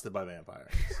accosted by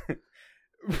vampires.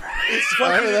 It's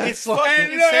fucking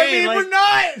insane. I mean,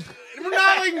 we're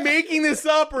not like making this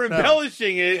up or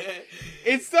embellishing it.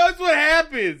 That's what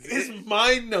happens. It's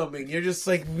mind numbing. You're just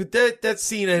like, that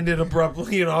scene ended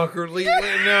abruptly and awkwardly.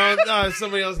 No,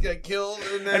 somebody else got killed.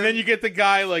 And then you get the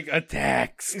guy like,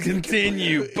 attacks,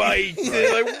 continue, bite.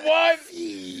 Like, what?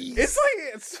 It's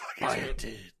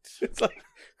like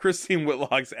Christine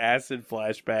Whitlock's acid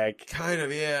flashback. Kind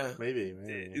of, yeah. Maybe.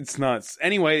 It's nuts.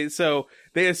 Anyway, so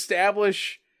they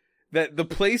establish that the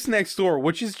place next door,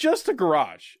 which is just a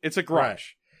garage, it's a garage. Right.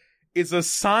 It's a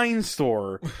sign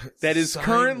store that is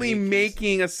currently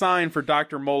making a sign for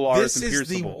Dr. Molars and Pierceable.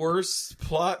 This is the worst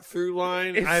plot through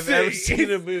line I've ever seen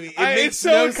in a movie. It's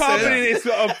so incompetent, it's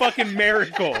a fucking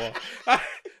miracle.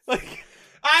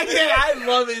 I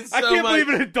love it so much. I can't believe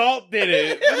an adult did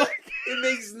it. It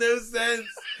makes no sense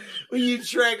when you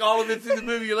track all of it through the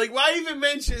movie. You're like, why even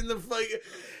mention the fucking...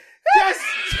 Just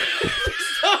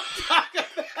stop talking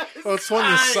about it. Well, it's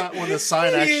when the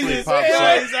sign actually pops up.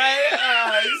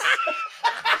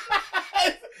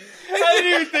 I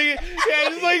didn't even think it. Yeah,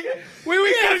 it's like we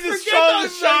could have just shown the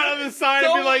shot of the sign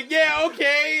and be like, yeah,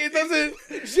 okay, it doesn't.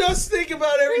 Just think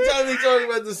about every time they talk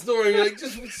about the story. You're like,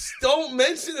 just don't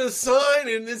mention the sign,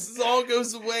 and this all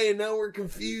goes away, and now we're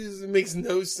confused. It makes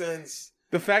no sense.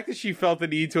 The fact that she felt the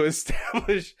need to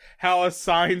establish how a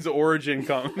sign's origin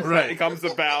comes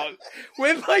about,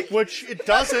 which it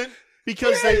doesn't,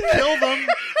 because they kill them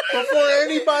before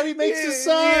anybody makes a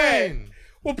sign. Yeah.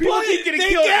 Well, people keep getting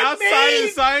killed outside of the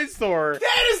sign store.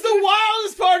 That is the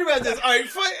wildest part about this. All right,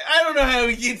 I don't know how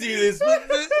we get through this, but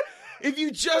if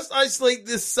you just isolate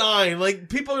this sign, like,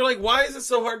 people are like, why is it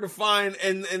so hard to find?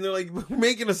 And they're like, we're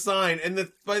making a sign.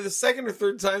 And by the second or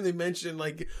third time they mention,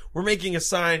 like, we're making a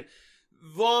sign,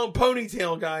 long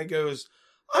ponytail guy goes,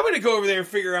 I'm going to go over there and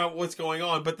figure out what's going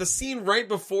on. But the scene right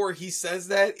before he says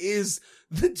that is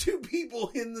the two people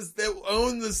in this that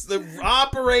own this, that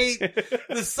operate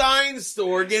the sign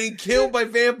store, getting killed by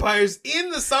vampires in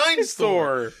the sign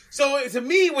store. So to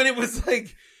me, when it was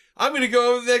like, I'm going to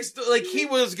go over the next, like, he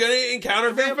was going to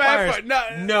encounter vampires.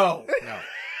 No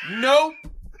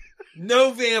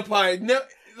vampire. No.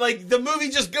 Like, the movie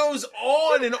just goes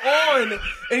on, and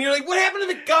you're like, what happened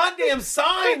to the goddamn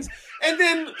signs? And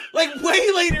then, like,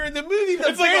 way later in the movie,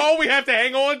 it's like all we have to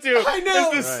hang on to. I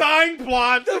know. Is the sign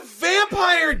plot. The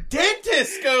vampire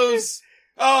dentist goes,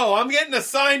 oh, I'm getting a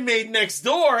sign made next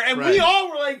door. And we all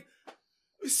were like,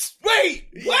 wait,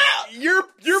 wow. Your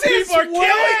people are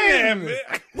killing them.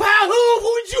 Wow,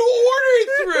 who'd you order it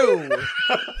through?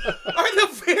 Are the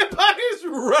vampires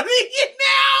running it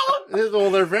now? Well,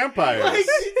 they're vampires. Like,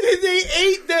 they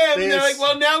ate them. They're like,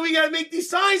 well, now we gotta make these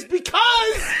signs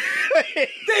because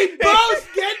they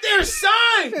both get their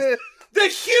signs. The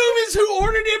humans who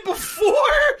ordered it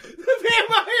before the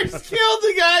vampires killed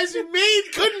the guys who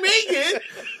couldn't make it.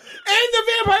 And the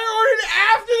vampire ordered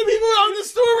after the people on the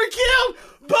store were killed.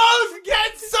 Both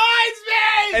get signs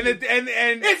made! And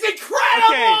it's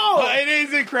incredible! Okay, it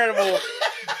is incredible.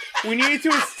 We need to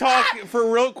talk for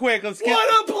real quick. What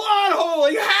a plot hole!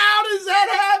 Like, how does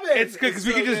that happen? It's good because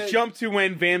we can just jump to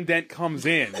when Van Dent comes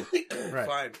in. Right.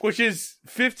 Fine. Which is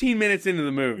 15 minutes into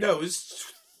the movie. No, it was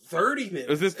 30 minutes.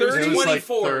 Was this 30? It was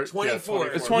 24. 24.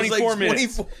 It's 24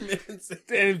 minutes. 24 minutes.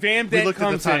 And Van Dent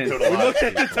comes in. We looked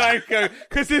at the time code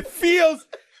because it feels...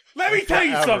 Let me tell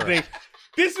you something.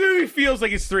 This movie feels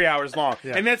like it's 3 hours long.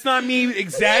 Yeah. And that's not me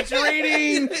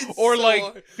exaggerating or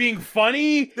like being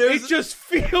funny. It just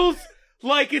feels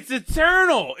like it's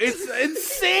eternal. It's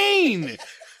insane.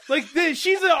 Like,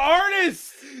 she's an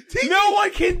artist. No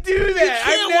one can do that.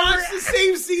 You can't watch the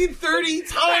same scene 30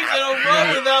 times in a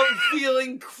row without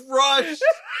feeling crushed.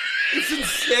 It's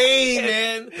insane,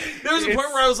 man. There was a point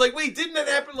where I was like, wait, didn't that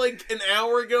happen like an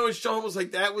hour ago? And Sean was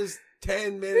like, that was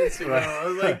 10 minutes ago. Right. I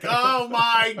was like, oh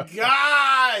my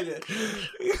God.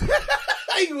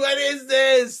 Like, what is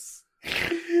this?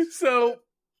 So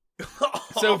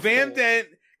Van Dent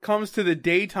comes to the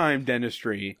daytime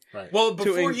dentistry. Right. Well,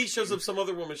 before he shows up, some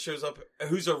other woman shows up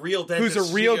who's a real dentist.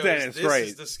 Who's a real dentist, this right. This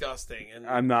is disgusting. And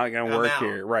I'm not going to work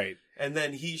here. Right. And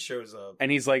then he shows up.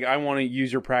 And he's like, I want to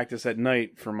use your practice at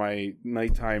night for my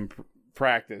nighttime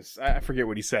practice. I forget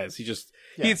what he says. He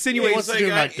insinuates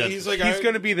he's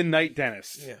going to be the night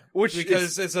dentist. Yeah.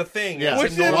 Because it's a thing. Yeah.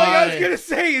 Which is like I was going to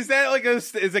say, is that like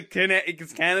does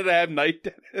Canada have night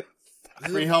dentists?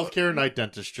 Free healthcare, night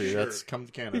dentistry. Sure. That's come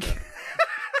to Canada.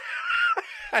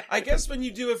 I guess when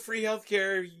you do a free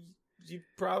healthcare, you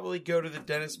probably go to the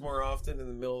dentist more often in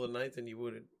the middle of the night than you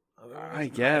would. I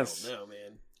guess. I don't know,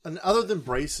 man. And other than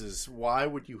braces, why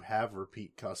would you have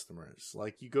repeat customers?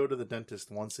 Like, you go to the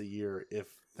dentist once a year, if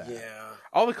that. Yeah.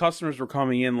 All the customers were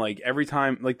coming in, like, every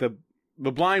time, like, the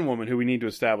blind woman who we need to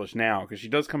establish now, because she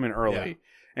does come in early,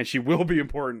 and she will be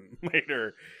important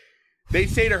later. They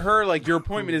say to her, like, your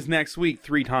appointment is next week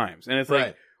 3 times. And it's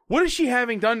like, what is she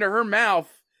having done to her mouth?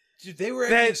 Dude, they were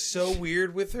acting so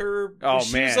weird with her. Oh,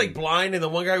 she man. was, like, blind, and the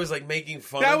one guy was, like, making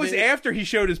fun That of was it. after he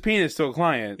showed his penis to a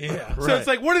client. Yeah. So it's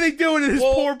like, what are they doing to this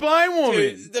poor blind woman?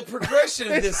 Dude, the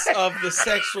progression of this of the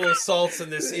sexual assaults in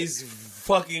this is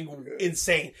fucking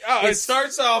insane. It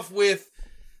starts off with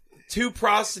 2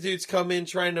 prostitutes come in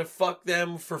trying to fuck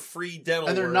them for free dental work.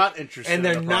 And they're not interested. And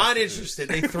they're not interested.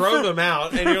 They throw them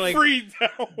out, and you're like, free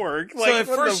dental work. Like, so at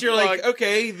first you're like,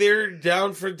 okay, they're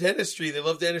down for dentistry. They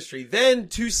love dentistry. Then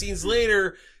 2 scenes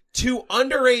later, 2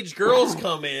 underage girls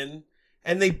come in,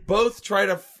 and they both try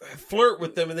to flirt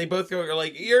with them, and they both go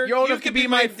like, you could be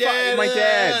my dad, my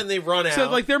dad. and they run out. So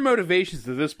like their motivations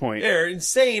at this point, they're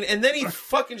insane. And then he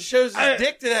fucking shows his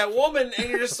dick to that woman, and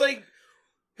you're just like,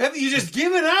 have you just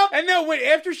given up? And no, wait,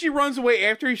 after she runs away,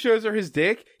 after he shows her his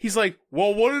dick, he's like,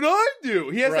 well, what did I do?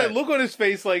 He has that look on his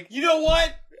face like, you know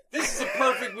what? This is a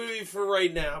perfect movie for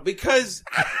right now, because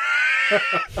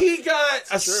he got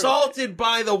assaulted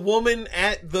by the woman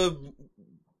at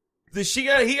he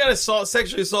got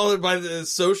sexually assaulted by the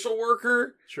social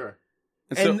worker. Sure.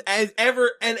 And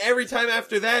every time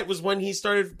after that was when he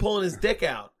started pulling his dick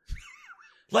out.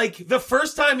 Like, the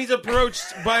first time he's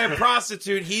approached by a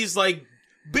prostitute, he's like,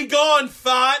 be gone,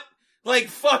 thought. Like,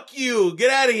 fuck you. Get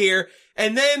out of here.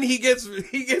 And then he gets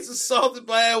assaulted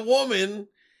by a woman.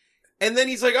 And then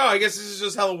he's like, oh, I guess this is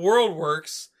just how the world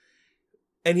works.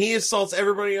 And he assaults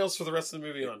everybody else for the rest of the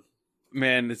movie on.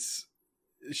 Man, it's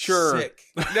sure. Sick.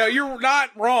 No, you're not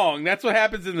wrong. That's what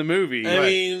happens in the movie. I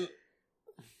mean,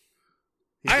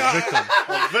 he's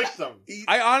a victim.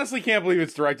 I honestly can't believe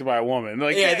it's directed by a woman.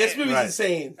 Like, yeah, this movie's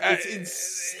insane. It's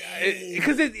insane.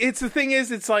 Because it's the thing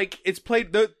is, it's like it's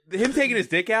played. Him taking his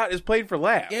dick out is played for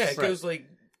laughs. Yeah, it goes like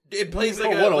it plays like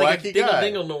what a a wacky dingle guy.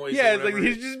 dingle noise. Yeah, or it's like whatever.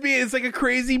 he's just being. It's like a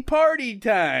crazy party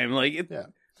time. Like,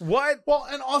 what? Well,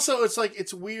 and also it's like,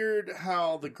 it's weird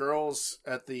how the girls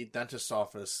at the dentist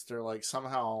office, they're like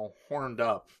somehow horned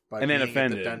up by And then being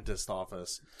offended. at the dentist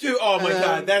office. Dude, oh my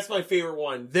god, that's my favorite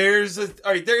one. There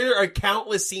are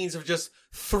countless scenes of just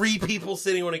 3 people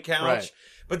sitting on a couch. Right.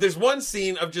 But there's one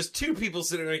scene of just 2 people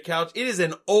sitting on a couch. It is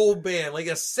an old man, like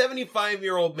a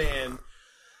 75-year-old man.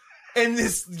 And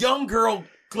this young girl,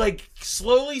 like,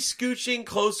 slowly scooching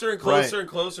closer and closer and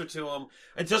closer to him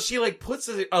until she, like, puts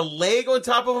a leg on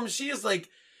top of him. She is, like,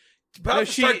 about to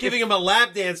start giving him a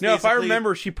lap dance, No, basically. if I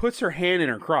remember, she puts her hand in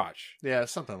her crotch. Yeah,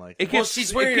 something like that. It gets,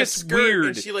 she's wearing a skirt, weird.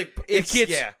 and she, like, it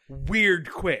gets weird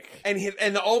quick. And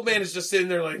the old man is just sitting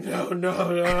there like,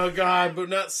 no, God, but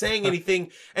not saying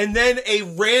anything. And then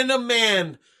a random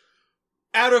man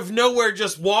out of nowhere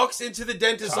just walks into the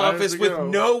dentist's office with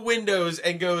no windows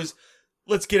and goes,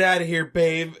 let's get out of here,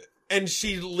 babe. And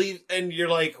she leaves, and you're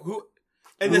like, who?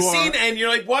 And the scene ends, you're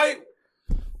like, why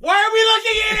are we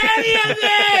looking at any of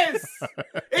this?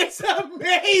 It's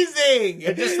amazing.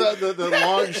 And just the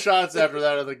long shots after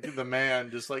that of the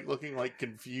man just like looking like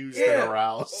confused and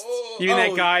aroused. Even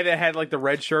that guy that had like the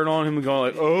red shirt on him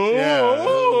going like,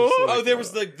 oh, oh, there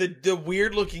was the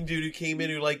weird looking dude who came in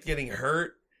who liked getting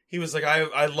hurt. He was like,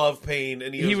 I love pain,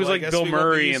 and he was like Bill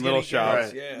Murray in Little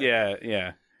Shops. Right.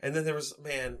 Yeah. And then there was,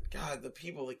 God, the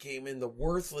people that came in, the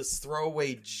worthless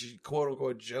throwaway quote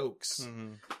unquote jokes.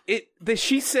 Mm-hmm.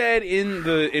 She said in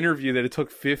the interview that it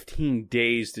took 15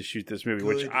 days to shoot this movie,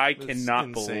 which I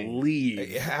cannot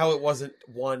believe. How it wasn't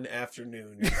one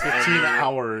afternoon. 15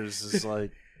 hours is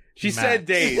like. She said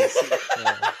days.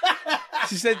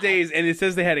 She said days, and it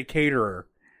says they had a caterer.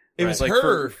 It was like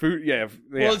her. For food, yeah.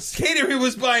 Well, it's catering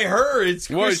was by her. It's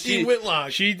Christine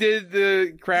Whitlock. She did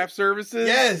the craft services?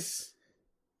 Yes.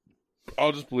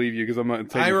 I'll just believe you because I'm not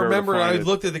taking I remember I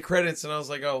looked at the credits and I was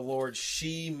like, oh, Lord,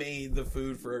 she made the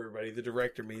food for everybody. The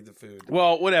director made the food.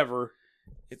 Well, whatever.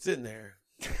 It's in there.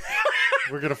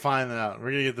 We're going to find out.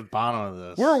 We're going to get the bottom of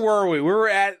this. Where were we? We were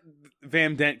at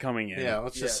Vam Dent coming in. Yeah,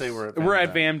 let's just say we're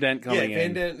at Vam Dent coming in. Yeah,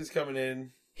 Van Dent is coming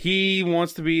in. He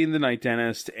wants to be in The Night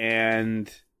Dentist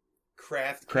and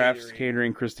Kraft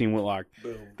Catering, Christine Whitlock.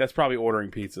 Boom. That's probably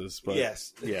ordering pizzas, but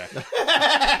yes. Yeah.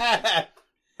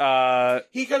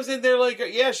 He comes in there like,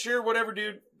 yeah, sure, whatever,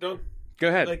 dude. Don't go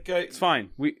ahead. like it's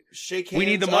fine. Shake hands. We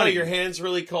need the money. Oh, your hand's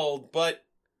really cold, but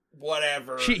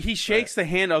whatever. He shakes the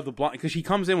hand of the blind because she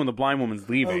comes in when the blind woman's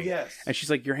leaving. Oh, yes. And she's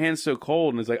like, "Your hand's so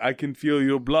cold," and it's like, "I can feel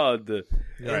your blood."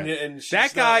 And she's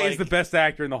That not guy like, is the best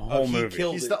actor in the whole he movie.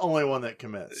 killed He's it. the only one that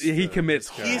commits. He commits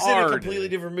He's hard. in a completely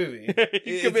different movie. He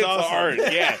It's commits awesome. hard.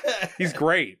 Yeah, he's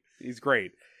great. He's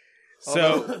great.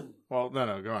 So, Well,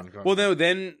 no, go on. well, no,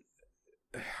 then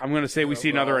I'm going to say we see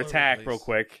we're another all over the attack place. real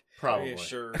quick. Probably. Yeah,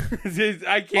 sure.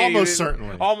 I can't Almost even-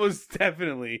 certainly. Almost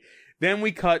definitely. Then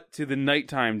we cut to the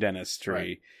nighttime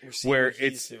dentistry, We're seeing where what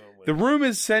he's it's doing with the it. room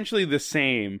is essentially the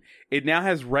same. It now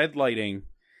has red lighting,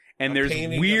 and A there's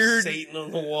painting of weird Satan on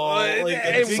the wall, Uh, like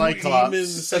a a big Cyclops. demon,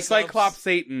 a Cyclops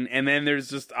Satan, and then there's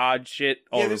just odd shit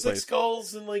all Yeah, over the there's like place.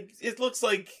 skulls and like it looks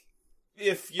like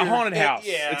if A you're haunted house.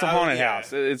 Yeah, It's a haunted yeah.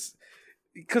 house. It's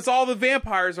because all the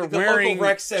vampires are Like the wearing local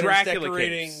rec center's Dracula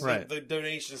decorating capes. Right. the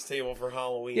donations table for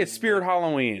Halloween. Yeah, Spirit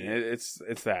Halloween. It's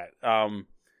that.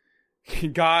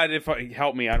 God, if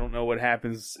help me, I don't know what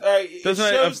happens. It Doesn't it-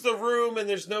 shows the room and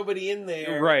there's nobody in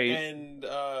there, Right. And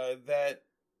that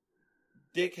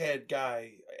dickhead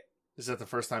guy. Is that the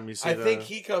first time you see I the... think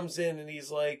he comes in and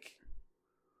he's like,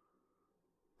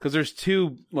 Because there's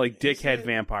two like dickhead it?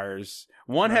 vampires.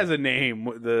 One has a name.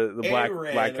 The black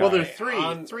Aaron, black guy. Well, there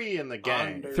Right. are three in the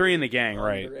gang. Andre- Three in the gang,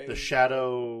 right? Andre- The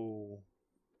Shadow...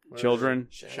 what is Children?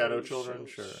 it? Shadow Children?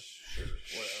 Sure.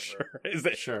 Whatever. Is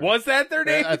that Sure. was that their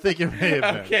name? I think it may have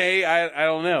been. Okay, I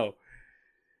don't know.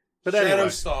 But Shadow anyway.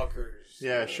 Stalkers.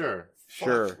 Yeah, sure. Fuck,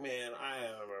 Sure. man, I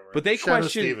don't remember. But they Shadow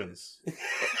question Stevens.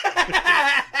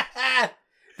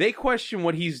 they question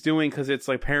what he's doing because it's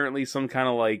like apparently some kind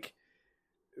of like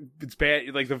it's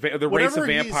bad. Like the race Whatever of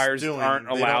he's vampires doing, aren't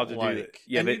they allowed don't to like. do it.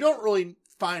 Yeah, and you don't really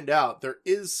find out. There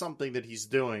is something that he's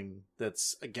doing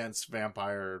that's against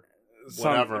vampire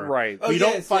whatever. right? Oh, But you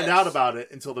don't yes, find yes. out about it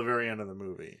until the very end of the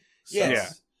movie. So,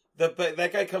 Yes. But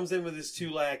that guy comes in with his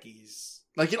two lackeys.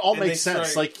 like, it all And makes they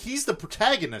sense. start- Like, he's the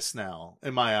protagonist now,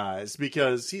 in my eyes,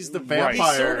 because he's the Right. He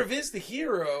vampire. sort of is the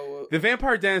hero. The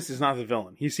vampire dentist is not the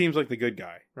villain. He seems like the good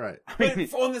guy. Right. But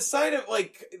on the side of,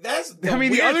 like, that's the I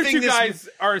mean, the weird other thing two this- guys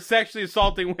are sexually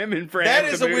assaulting women for That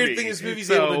half is the a weird movie. thing this movie's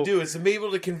So- able to do. Is to be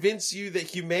able to convince you that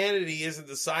humanity isn't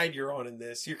the side you're on in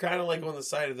this. You're kind of like on the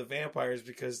side of the vampires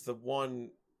because the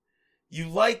one... You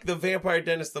like the vampire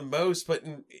dentist the most, but...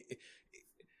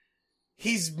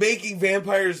 He's making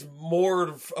vampires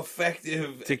more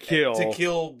effective To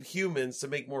kill. humans to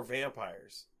make more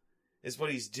vampires. Is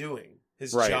what he's doing.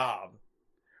 His Right. job.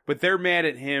 But they're mad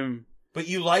at him But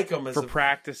you like him as for a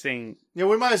practicing. Yeah,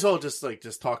 we might as well just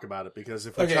talk about it, because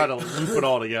if we Okay. try to loop it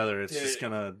all together, it's Yeah. just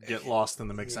gonna get lost in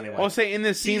the mix anyway. I'll say in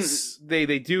this scene, He's-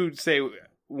 they do say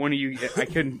one of you. I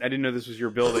didn't know this was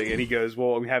your building, and he goes,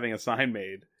 "Well, I'm having a sign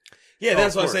made." Yeah,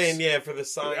 that's of what I'm course. saying. Yeah, for the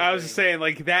sign. I was just saying,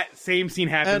 like that same scene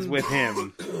happens And- with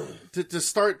him.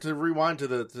 To rewind to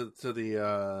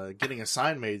the getting a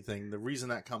sign made thing, the reason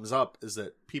that comes up is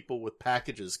that people with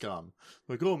packages come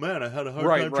like, oh man, I had a hard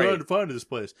Right, time right. trying to find this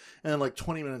place, and then like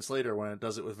 20 minutes later when it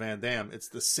does it with Van Damme, it's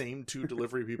the same two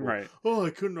delivery people. Right. Oh, I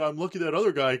couldn't. I'm lucky that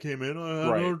other guy came in. I had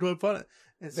Right. a hard time finding it.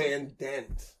 It's Van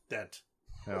Dent. Dent.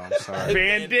 Oh, I'm sorry.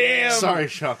 Van Damme. Sorry,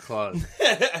 Jean-Claude.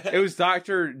 It was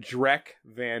Dr. Drek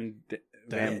Van Dent.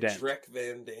 Drek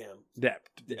Van Dam.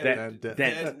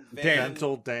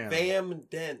 Dental Dam. Vam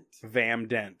Dent. Vam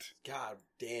Dent. God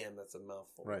damn, that's a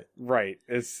mouthful. Right. Right.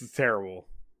 It's terrible.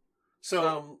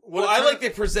 So, Well, I like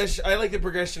the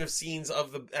progression of scenes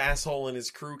of the asshole and his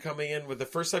crew coming in. With the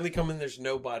first time they come in, there's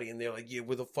nobody, and they're like, "Yeah,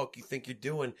 what the fuck you think you're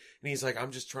doing?" And he's like,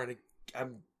 "I'm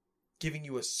giving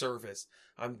you a service.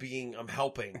 I'm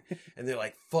helping." And they're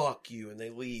like, "Fuck you," and they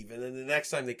leave. And then the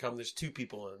next time they come, there's two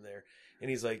people in there, and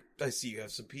he's like, "I see you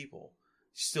have some people."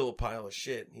 Still a pile of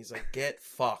shit. And he's like, "Get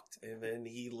fucked," and then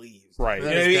he leaves. Right. You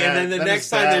know what I mean? And then the Then next his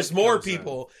time, dad there's more comes in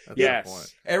people. at that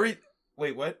Yes. point.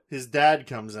 Wait, what? His dad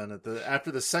comes in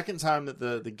after the second time that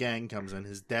the gang comes in.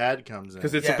 His dad comes in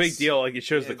Because it's Yes. a big deal. Like it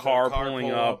shows the Yeah, car pulling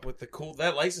pull up. with the cool.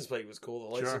 That license plate was cool. The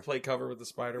license Sure. plate cover with the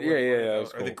spider web. Yeah, yeah, or, that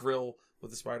was or the cool. grill with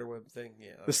the spider web thing.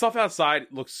 Yeah. The stuff outside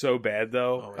looks so bad,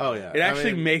 though. Oh yeah, It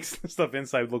actually I mean, makes the stuff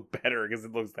inside look better because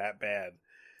it looks that bad.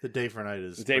 the day for night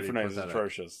is The day pretty for night is pathetic.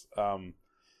 atrocious.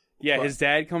 Yeah, But- his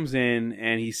dad comes in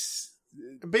and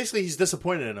Basically, he's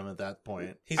disappointed in him at that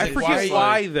point. He's I like, forget why-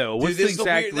 why though. Dude, What's this the is the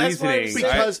exact weird- that's why I'm reasoning?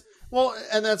 saying- Because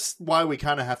and that's why we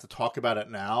kind of have to talk about it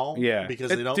now. Yeah. because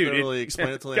they don't Dude, really explain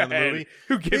it till the go end of the ahead. movie.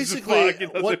 Who gives Basically, a fuck?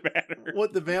 It doesn't matter.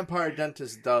 What the vampire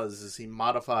dentist does is he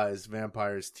modifies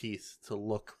vampires' teeth to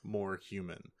look more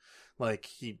human. Like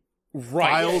he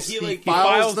files, Yeah, he he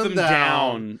files them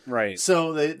down. Right.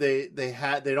 So they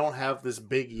don't have this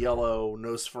big yellow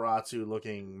Nosferatu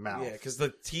looking mouth. Yeah, because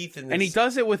the teeth in this, And he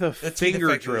does it with a the teeth finger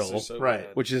effect in this drill, are so Right.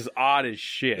 bad. which is odd as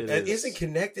shit. It That is. isn't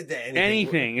connected to anything.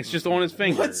 Anything. It's just on his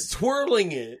finger. What's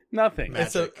twirling it? Nothing.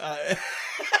 Magic. It's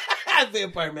a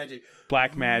vampire magic.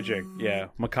 Black magic. Yeah.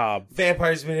 Macabre.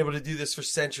 Vampires have been able to do this for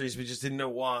centuries. We just didn't know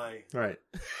why. Right.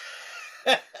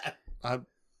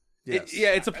 Yes.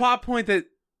 It's a plot point that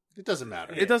It doesn't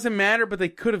matter. it doesn't matter, but they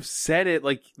could have said it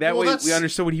like that Well, way that's- we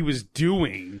understood what he was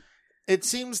doing. It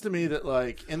seems to me that,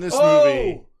 like, in this Oh!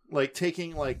 movie, like,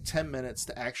 taking, like, 10 minets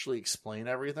to actually explain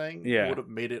everything Yeah. would have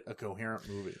made it a coherent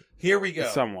movie. Here we go.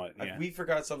 Somewhat, yeah. We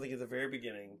forgot something at the very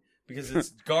beginning because it's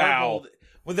garbled.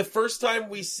 When the first time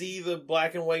we see the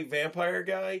black and white vampire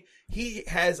guy, he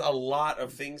has a lot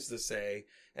of things to say,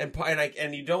 and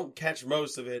you don't catch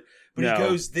most of it. But No. he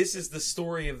goes, "This is the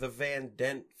story of the Van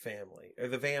Dent family, or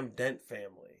the Van Dent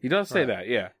family," He does say Right. that,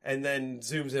 yeah. and then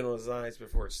zooms in on his eyes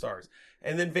before it starts.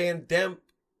 And then Van Dent.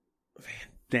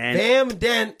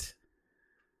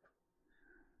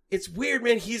 It's weird,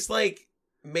 man. He's like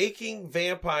making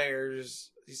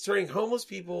vampires. He's turning homeless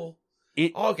people.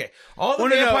 Okay, all the Well,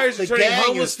 no, vampires the are turning gang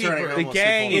homeless is turning people homeless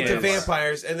gang people into is.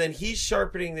 vampires, and then he's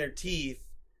sharpening their teeth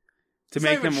To He's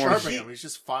make not them even more. sharpening them. He's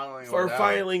just filing them or down.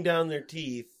 filing down their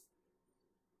teeth.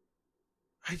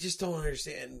 I just don't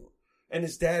understand. And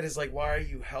his dad is like, "Why are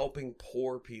you helping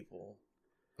poor people?"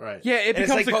 Right. Yeah, it And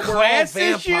it's becomes like, a "But we're all class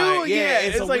issue. vampires." Yeah,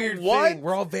 it's a like weird what? thing.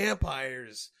 We're all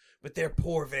vampires, but they're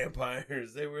poor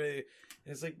vampires. They were.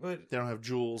 It's like, but They don't have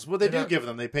jewels. Well, they They're do not- give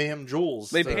them. They pay him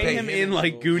jewels. They to- pay him in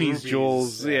like Goonies rubies,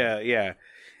 jewels. yeah. Yeah.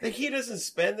 like he doesn't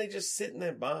spend. They just sit in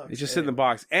that box. They just sit in the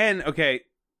box. And okay,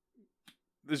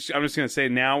 I'm just gonna say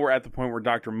now we're at the point where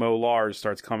Dr. Mo Lars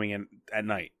starts coming in at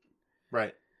night.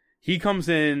 Right. He comes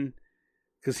in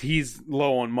because he's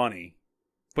low on money,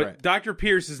 but Right. Dr.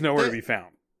 Pierce is nowhere to They- be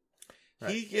found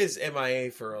He is MIA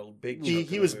for a big. He chunk of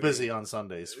he the was movie. busy on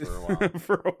Sundays for a while.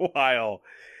 for a while.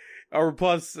 Or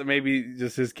plus, maybe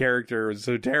just his character was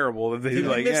so terrible that they Did we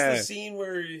like, miss yeah. the scene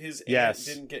where his Yes.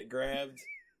 aunt didn't get grabbed?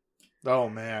 Oh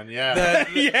man, yeah.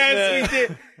 Yes, we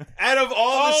did. Out of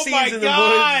all the Oh my scenes in the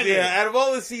God! woods, out of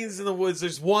all the scenes in the woods,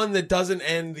 there's one that doesn't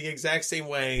end the exact same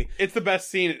way. It's the best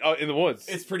scene in the woods.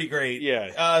 It's pretty great. Yeah.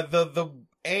 The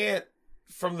aunt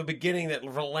from the beginning that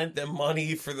lent them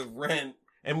money for the rent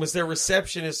and was their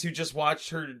receptionist who just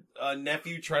watched her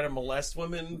nephew try to molest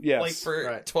women Yes. like for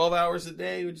Right. 12 hours a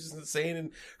day, which is insane.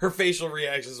 And her facial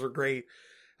reactions were great.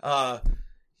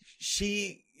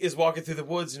 She is walking through the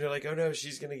woods and you're like, oh no,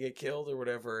 she's going to get killed or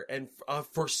whatever. And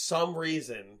for some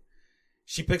reason,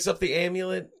 she picks up the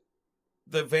amulet.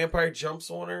 The vampire jumps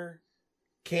on her.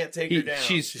 Can't take her down.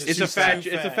 It's a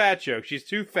fat joke. She's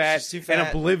too fat, She's too fat. and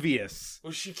oblivious.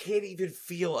 Well, she can't even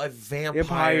feel a vampire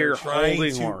Vampire trying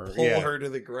holding to her, pull yeah. her to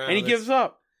the ground. And he gives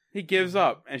up. He gives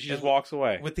up, and she just And walks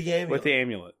away with the amulet. with the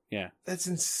amulet. Yeah, That's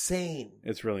insane.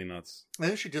 it's really nuts. And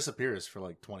then she disappears for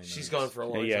like 20 minutes. She's gone for a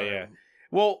long Yeah, time. yeah.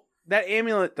 Well, that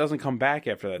amulet doesn't come back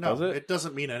after that, No, does it? it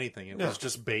doesn't mean anything. It No. was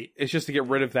just bait. It's just to get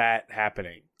rid of that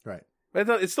happening. Right. But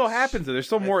it still happens. There's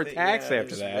still more attacks after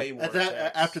there's that. way more attacks.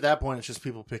 After that point, it's just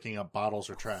people picking up bottles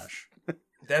or trash.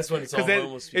 That's when it's all Because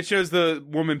homeless it people. shows the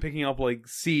woman picking up like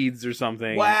seeds or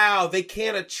something. Wow, they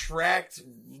can't attract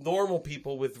normal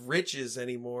people with riches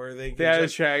anymore. They They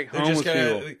just, attract they're homeless just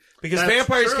gonna, people. because That's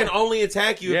vampires true. can only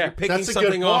attack you Yeah, if you're picking that's a good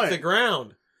something off point. the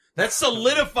ground. That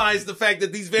solidifies the fact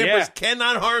that these vampires Yeah.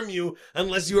 cannot harm you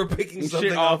unless you are picking Shit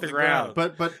something off the ground.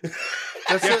 But that's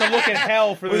You have to look at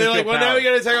hell for Where them they're to like, feel well, now power. we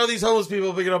gotta attack all these homeless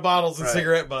people picking up bottles and Right.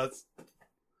 cigarette butts.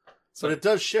 But it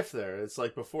does shift there. It's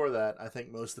like before that, I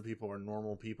think most of the people were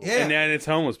normal people. Yeah. And then it's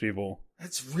homeless people.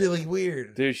 That's really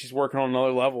weird. Dude, she's working on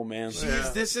another level, man. Jeez,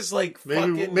 Yeah. this is like Maybe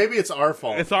fucking... maybe it's our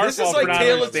fault. It's our This is fault like for not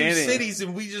Tale of Two understanding. Cities,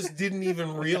 and we just didn't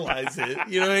even realize it.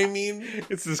 You know what I mean?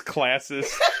 It's this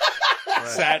classist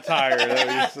satire that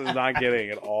we're just not getting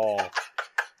at all.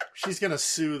 She's gonna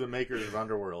sue the makers of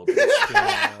Underworld. For stealing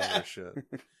all that shit.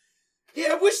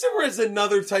 Yeah, I wish there was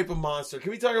another type of monster.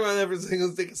 Can we talk about that for a second?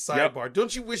 Let's take a sidebar.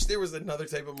 Don't you wish there was another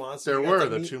type of monster? There you got were to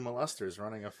the meet? two molesters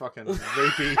running a fucking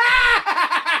rapey.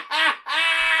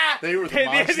 They were the Hey,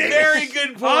 monsters. Very good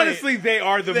point. Honestly, they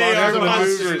are the They are monsters the of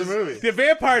monsters of the movie. The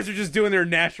vampires are just doing their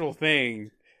natural thing.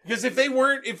 Because if they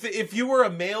weren't, if you were a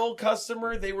male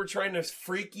customer, they were trying to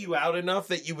freak you out enough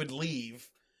that you would leave.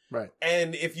 Right.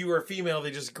 And if you were a female, they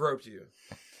just groped you.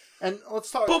 And let's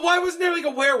talk. But why wasn't there like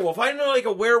a werewolf? I didn't know like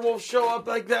a werewolf show up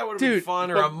like that would have been Dude, fun,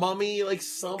 or but- a mummy, like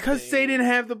something. Because they didn't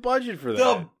have the budget for that.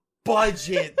 The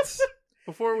budget.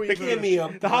 Before we Give me a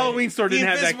the Halloween store didn't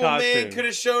have that Invisible costume. Man could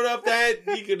have showed up.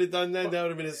 He could have done that. That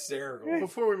would have been hysterical.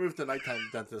 Before we move to Nighttime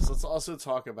Dentist, let's also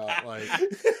talk about like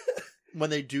when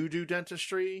they do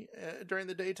dentistry during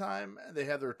the daytime. They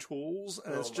have their tools,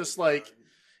 and it's just like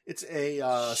it's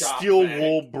a steel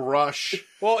wool brush.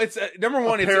 Well, it's number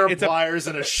one. A pair of pliers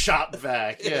and a shop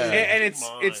vac. Yeah, and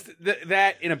it's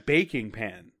that in a baking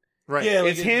pan. Right. Yeah,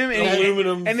 it's him and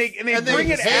aluminum, and they bring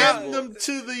it hand out them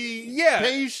to the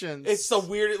patients. It's so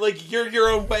weird. Like you're your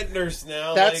own wet nurse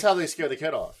now. That's how they scare the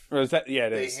kid off. Or is that? Yeah,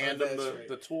 it is. They hand him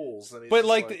the tools, and he's but just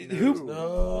like, who?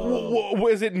 No.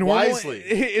 Is it normal? Wisely.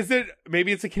 Is it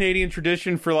maybe it's a Canadian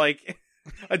tradition for like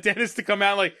a dentist to come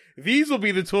out like these will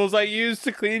be the tools I use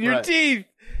to clean your teeth?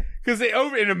 Because they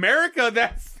over in America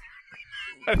that's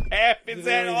what happens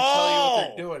at all.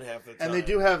 Tell you what they're doing half the time. And they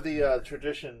do have the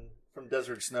tradition from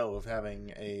Desert Snow of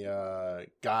having a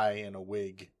guy in a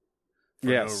wig for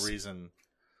no reason.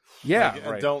 Yeah, like,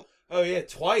 right. Don't. Oh yeah,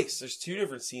 twice. There's 2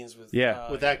 different scenes with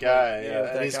with that guy. Yeah, with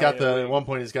and that he's guy got in a wig. at one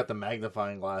point he's got the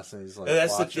magnifying glass and he's like.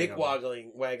 That's the watching dick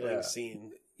him. waggling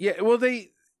scene. Yeah, well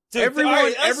they. Dude, everyone. all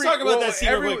right, let's talk about that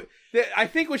scene real quick. I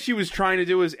think what she was trying to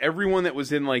do is everyone that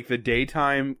was in like the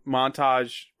daytime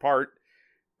montage part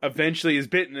eventually is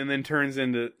bitten and then turns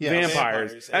into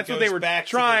vampires. That's what they were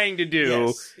trying to do.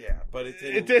 Yes, yeah, but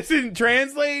it doesn't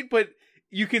translate, but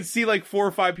you can see like 4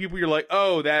 or 5 people. You're like,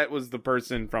 oh, that was the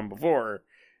person from before.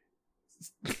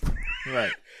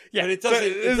 Right. Yeah, but it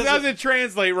doesn't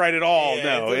translate right at all.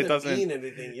 Yeah, no, it doesn't mean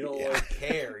anything. You don't like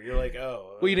care. You're like,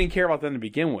 oh. Well, you didn't care about them to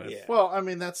begin with. Yeah. Well, I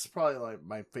mean, that's probably like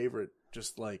my favorite,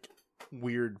 just like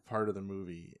weird part of the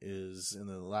movie is in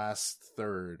the last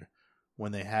third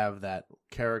when they have that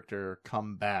character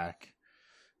come back.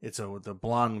 It's the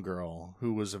blonde girl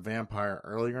who was a vampire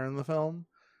earlier in the film,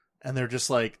 and they're just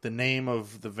like the name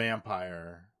of the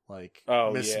vampire, like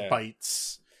Miss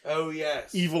Bites. Oh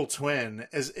yes, evil twin,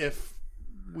 as if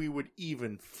we would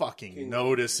even fucking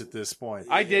notice at this point.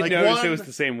 I did notice it was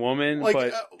the same woman,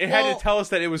 but it had to tell us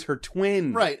that it was her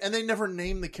twin. Right, and they never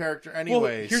named the character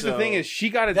anyway. Well, here's the thing is, she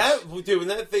got it. Dude, when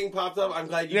that thing popped up, I'm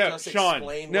glad you just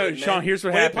explained what it Sean, meant. here's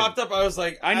what when happened. When it popped up, I was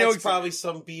like, I know it's probably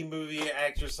some B-movie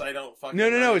actress I don't fucking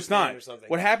No, it's not. Or something.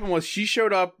 What happened was she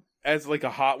showed up as like a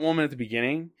hot woman at the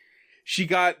beginning. She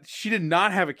did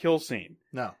not have a kill scene.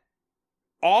 No.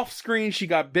 Off screen, she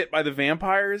got bit by the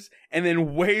vampires, and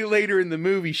then way later in the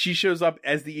movie, she shows up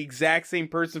as the exact same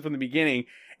person from the beginning.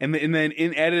 And then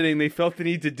in editing, they felt the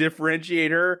need to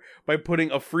differentiate her by putting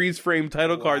a freeze frame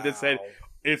title card that said,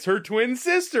 "It's her twin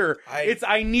sister. It's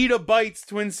Anita Bites'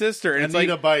 twin sister." And Anita it's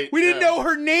like, Bites, we didn't know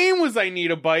her name was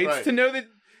Anita Bites to know that.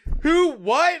 Who?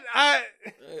 What?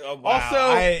 Also,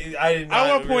 I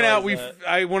want to point out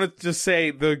I want to just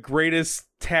say the greatest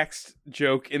text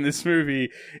joke in this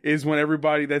movie is when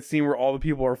that scene where all the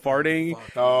people are farting.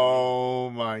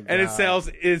 Oh my god! And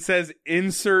it says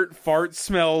insert fart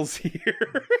smells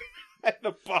here at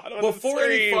the bottom. Before of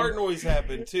the any fart noise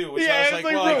happened too, which I was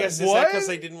like, well, I guess is that because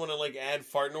they didn't want to like add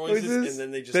fart noises, and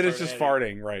then they just it's just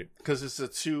farting, right? Because it's the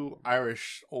 2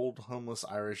 old homeless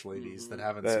Irish ladies that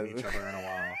haven't seen each other in a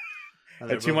while.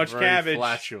 And too much cabbage.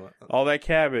 Flatulent. All that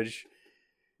cabbage.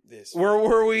 Where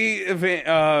were we?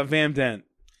 Van Dent.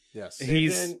 Yes.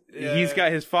 He's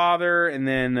got his father, and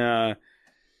then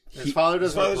his father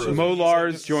does work for him. Mo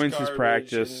Lars joins his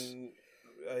practice. And,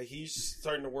 he's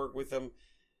starting to work with him.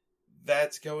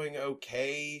 That's going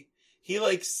okay. He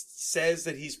like says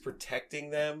that he's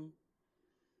protecting them.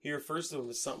 He refers to them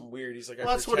as something weird. He's like, well,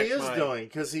 that's what he is doing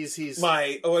because he's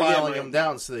filing them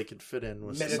down so they could fit in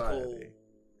with society.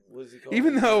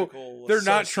 Even though they're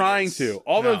not trying to.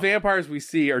 All the vampires we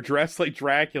see are dressed like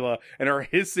Dracula and are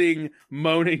hissing,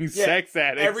 moaning sex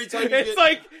addicts. Every time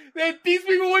like these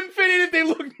people wouldn't fit in if they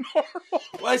looked normal.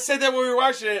 Well, I said that when we were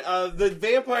watching it. The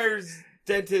vampires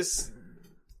dentist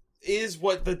is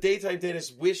what the daytime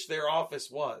dentists wish their office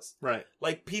was. Right.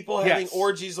 Like people having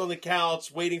orgies on the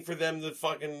couch waiting for them to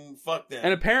fucking fuck them.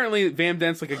 And apparently Van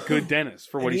Dent's like a good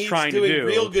dentist for what he's trying to do. He's doing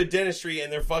real good dentistry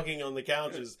and they're fucking on the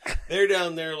couches. They're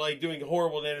down there like doing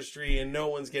horrible dentistry and no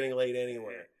one's getting laid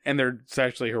anywhere. And they're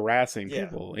sexually harassing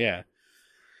people. Yeah.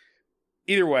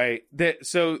 Either way,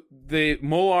 so the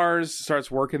Molars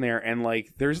starts working there and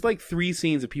like there's like 3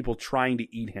 scenes of people trying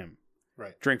to eat him.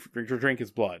 Right. Drink his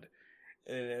blood.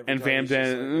 And Van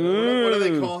Dent. What do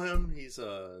they call him? He's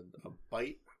a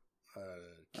bite,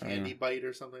 candy bite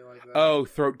or something like that. Oh,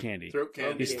 throat candy. Throat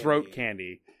candy. He's throat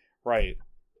candy, right?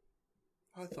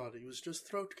 I thought he was just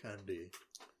throat candy.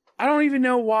 I don't even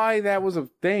know why that was a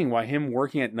thing. Why him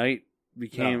working at night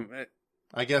became. No.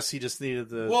 I guess he just needed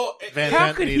the. Well, Van How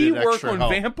Vent could he needed work extra on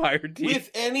help. vampire teeth?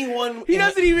 with anyone. He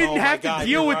doesn't even Oh my have to God, deal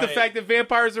you're with the right. fact that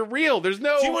vampires are real. There's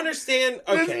no. Do you understand?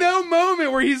 Okay. There's no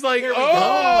moment where he's like, Here we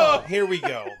oh. go. Here we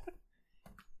go.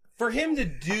 For him to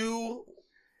do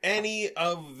any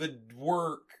of the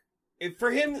work,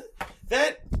 for him,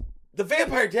 that the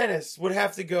vampire dentist would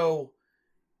have to go,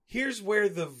 here's where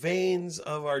the veins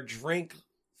of our drink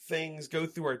things go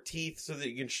through our teeth so that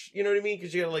you can, you know what I mean?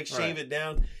 Because you gotta like shave it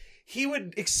down. He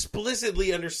would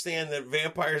explicitly understand that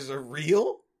vampires are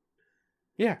real.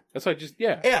 Yeah, that's like just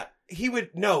Yeah, he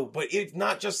would know, but it's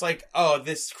not just like, oh,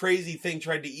 this crazy thing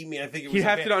tried to eat me. I think it was he'd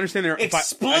have to understand their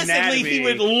explicitly. anatomy. He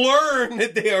would learn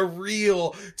that they are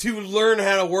real to learn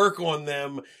how to work on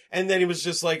them, and then he was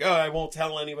just like, oh, I won't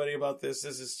tell anybody about this.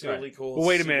 This is totally cool. Well,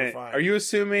 wait a Super minute. fine. Are you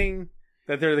assuming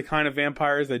that they're the kind of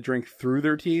vampires that drink through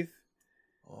their teeth?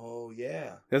 Oh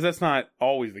yeah. Because that's not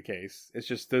always the case. It's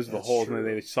just those are the That's holes true. and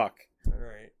they suck. All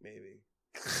right, maybe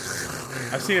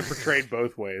I've seen it portrayed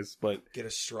both ways, but get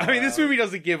a straw. I mean, this out. movie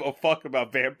doesn't give a fuck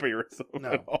about vampirism No.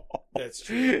 at all. That's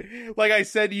true. Like I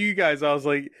said to you guys, I was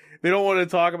like, they don't want to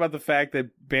talk about the fact that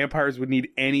vampires would need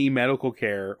any medical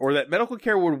care, or that medical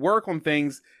care would work on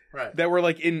things Right. that were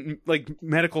like in like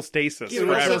medical stasis Yeah,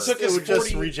 forever. it took It us would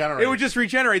just 40 regenerate. It would just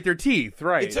regenerate their teeth,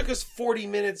 right? It took us 40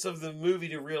 minutes of the movie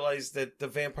to realize that the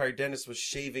vampire dentist was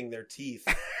shaving their teeth.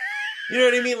 You know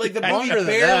what I mean? Like the movie Longer than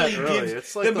barely that, really. gives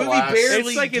It's like the the movie last- barely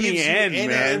It's like in gives the you end, any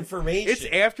man. information. It's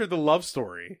after the love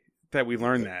story that we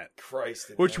learned that, Christ,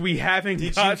 it which never- we haven't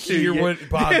Did got you to hear yet. what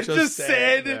Bob It just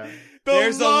said? Yeah. The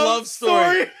There's a love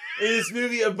story story. in this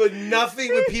movie, but nothing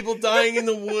but people dying in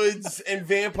the woods and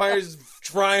vampires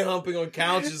dry humping on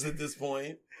couches at this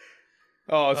point.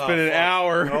 Oh, it's been an fuck.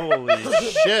 hour. Holy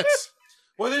shit!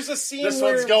 Well, there's a scene This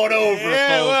where one's going over,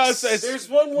 Yeah, well, folks. there's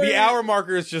one where the hour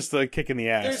marker is just a kick in the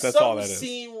ass. There's That's some all that is.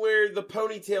 scene where the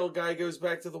ponytail guy goes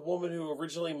back to the woman who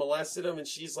originally molested him, and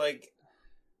she's like,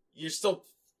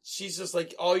 she's just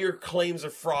like, all your claims are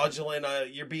fraudulent,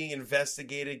 you're being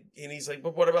investigated, and he's like,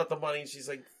 but what about the money? And she's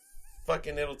like,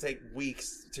 fucking, it'll take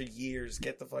weeks to years,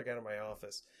 get the fuck out of my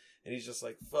office. And he's just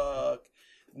like, fuck.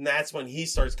 And that's when he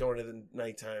starts going to the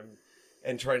nighttime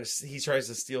and he tries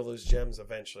to steal those gems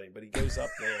eventually, but he goes up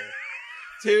there.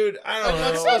 Dude, I don't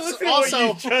know. Also, you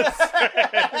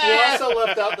also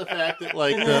left out the fact that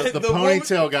like the The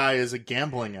ponytail guy is a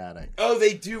gambling addict. Oh,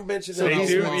 they do mention So that. They he's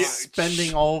do, been yeah.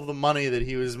 spending all of the money that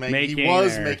he was making. He Making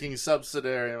was there. making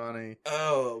subsidiary money,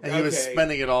 Oh, and he was okay.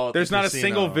 spending it all. At There's the not casino. a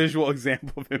single visual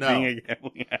example of him No. being a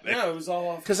gambling addict. No, it was all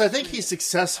off. Because I think he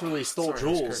successfully stole Sorry,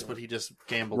 jewels, Curtis. but he just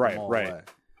gambled Right, them all right. away.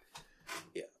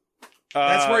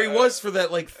 That's where he was for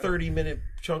that like 30-minute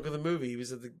chunk of the movie. He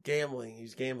was at the gambling. He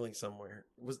was gambling somewhere.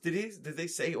 Did they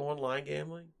say online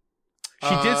gambling? She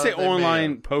did say They may online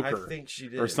have. poker I think she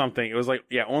did. or something. It was like,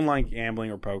 yeah, online gambling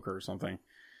or poker or something.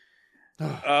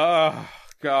 Oh,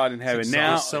 God in heaven. There's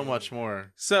Now, so much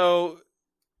more.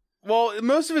 well,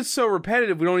 most of it's so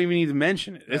repetitive, we don't even need to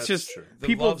mention it. It's That's just true. The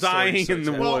people love story dying starts in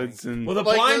the happening. woods. And Well, the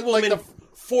Like blind the- like woman,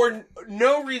 the- for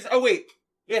no reason. Oh, wait.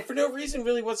 Yeah, for no reason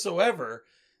really whatsoever,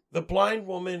 the blind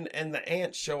woman and the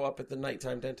aunt show up at the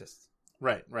nighttime dentist.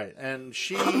 Right, and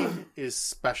she is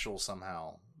special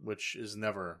somehow, which is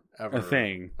never ever A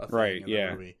thing. Right, in the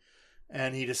yeah. movie.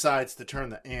 And he decides to turn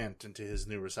the aunt into his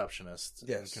new receptionist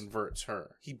Yes. and converts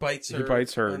her. He bites her. He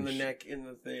bites her. on the neck in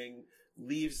the thing.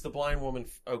 Leaves the blind woman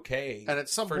okay. And at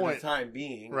some for point- the time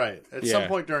being, Right. At Yeah. some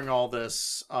point during all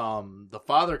this, the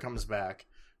father comes back.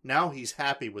 Now he's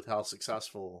happy with how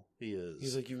successful he is.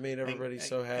 He's like, "You made And- everybody and-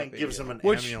 so happy." And gives him an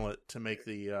Which- amulet to make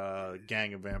the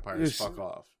gang of vampires fuck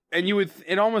off. and you would,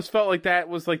 it almost felt like that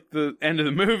was like the end of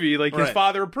the movie. Like his Right.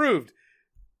 father approved.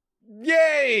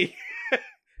 Yay!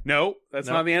 No, that's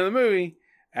Nope. not the end of the movie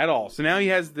at all. So now he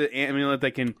has the amulet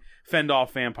that can fend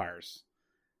off vampires.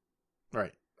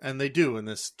 Right. And they do in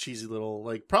this cheesy little,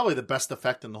 like, probably the best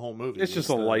effect in the whole movie. It's is just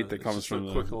a the- light that it's comes just from a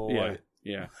the quick little yeah, light.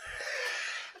 yeah.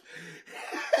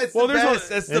 It's Well, the there's best. a-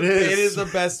 That's it the, is. it is the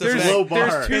best. There's effect. low bar.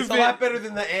 There's two It's a lot better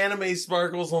than the anime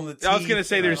sparkles on the teeth. I was gonna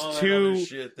say and there's all that two other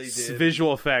shit they did.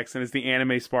 visual effects, and it's the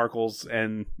anime sparkles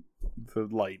and the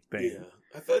light thing. Yeah,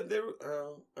 I thought there.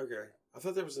 Okay, I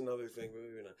thought there was another thing, but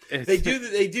maybe not.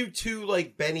 It's- They do two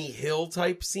like Benny Hill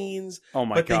type scenes, Oh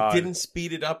my but God. they didn't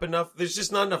speed it up enough. There's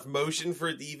just not enough motion for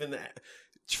it to even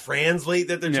translate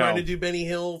that they're No. trying to do Benny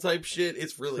Hill type shit.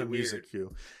 It's really the weird. music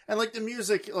cue. And, like, the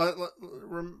music,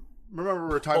 remember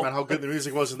we were talking about how good the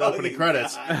music was in the opening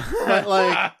credits. But,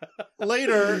 like,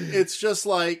 later, it's just,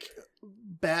 like,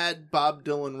 bad Bob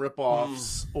Dylan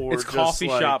ripoffs or It's just coffee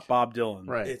like, shop Bob Dylan.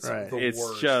 Right, It's right. the It's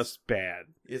worst. just bad.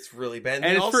 It's really bad. And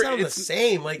And they it's all for- sound the it's-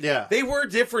 same. Like, Yeah. they were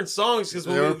different songs because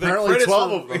There were the apparently credits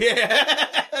 12 were, of them.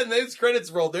 Yeah, and those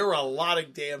credits rolled. There were a lot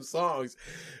of damn songs,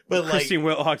 but like, Christine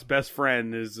Whitlock's best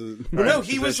friend is. no,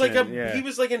 he was like yeah. he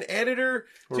was like an editor,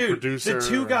 Or dude. producer, The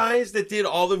two or- guys that did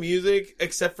all the music,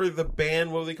 except for the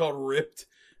band, what were they called? Ripped,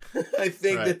 I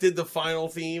think, Right. that did the final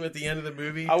theme at the end of the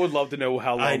movie. I would love to know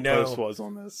how I long know. Post was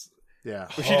on this. Yeah.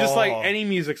 We should just like Oh. any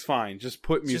music's fine. Just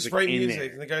put music Just write in music, there.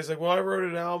 and the guy's like, "Well, I wrote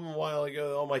an album a while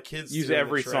ago. All my kids Use threw it in the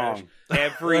every trash." song.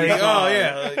 Every Like, song. oh,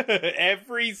 yeah, like-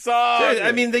 every song. Dude,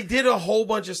 I mean, they did a whole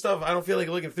bunch of stuff. I don't feel like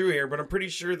looking through here, but I'm pretty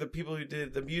sure the people who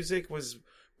did the music was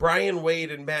Brian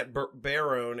Wade and Matt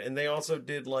Barone, and they also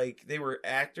did like they were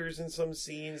actors in some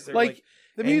scenes. They're like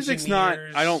the music's not.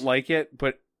 engineers. I don't like it,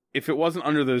 but if it wasn't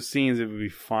under those scenes, it would be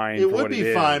fine. It for would what be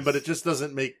it fine, is. but it just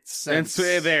doesn't make And sense.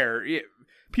 so there, yeah,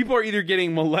 people are either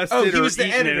getting molested Oh, he or was the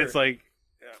eaten, and editor. it's like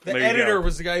The there you editor go.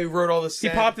 was the guy who wrote all the He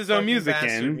sad popped his own fucking music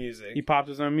bastard in. music. He popped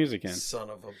his own music in. Son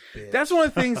of a bitch. That's one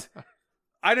of the things.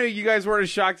 I know you guys weren't as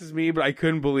shocked as me, but I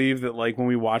couldn't believe that, like, when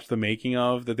we watched the making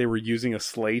of, that they were using a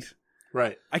slate.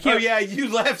 Right. I Oh can't. yeah,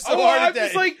 you laughed so Oh, hard I'm at that.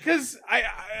 just like, because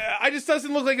I just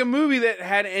doesn't look like a movie that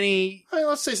had any. I mean,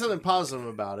 let's say something positive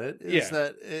about it is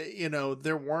Yeah. that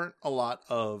there weren't a lot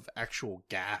of actual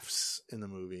gaffes in the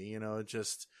movie. It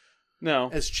just No.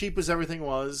 as cheap as everything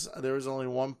was. There was only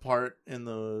one part in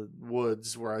the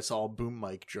woods where I saw a boom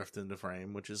mic drift into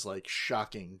frame, which is like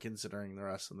shocking considering the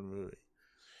rest of the movie.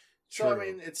 So I True.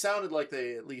 mean, it sounded like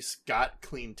they at least got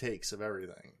clean takes of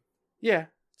everything. Yeah.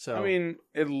 So I mean,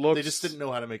 it looks. they just didn't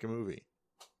know how to make a movie.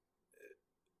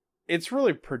 It's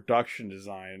really production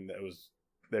design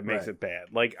that makes Right. it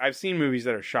bad. Like, I've seen movies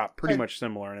that are shot pretty Right. much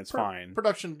similar, and it's fine.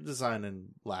 Production design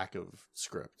and lack of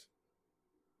script.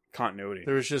 Continuity.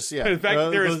 There was just In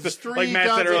fact, there was those like Matt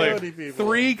said earlier, continuity people.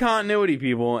 3 continuity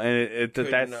people, and could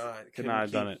could not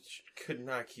have done it. Could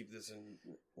not keep this in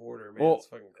order, man. Well, It's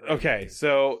fucking crazy. okay,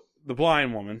 so the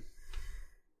blind woman,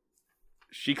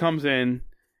 she comes in,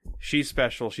 she's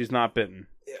special, she's not bitten.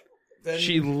 Then,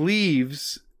 She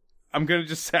leaves. I'm gonna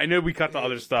just say, I know we cut the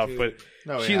other stuff, Dude. but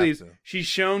No, we she have leaves. to. She's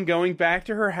shown going back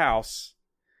to her house,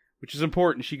 which is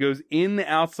important. She goes in the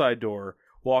outside door,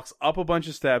 walks up a bunch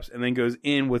of steps, and then goes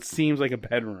in what seems like a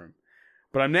bedroom.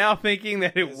 But I'm now thinking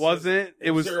that it wasn't.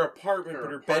 It was her apartment, her but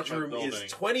her apartment bedroom building.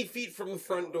 is 20 feet from the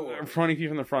front door. 20 feet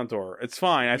from the front door. It's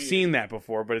fine. I've Weird. seen that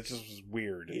before, but it just was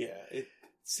weird. Yeah, it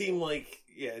seemed like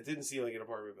it didn't seem like an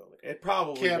apartment building. It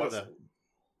probably Canada. wasn't.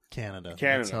 Canada.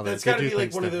 Canada. That's how That's they got to do be like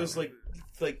things one of those differently.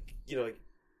 like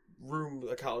room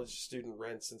a college student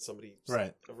rents in somebody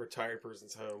Right. a retired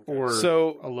person's home. Or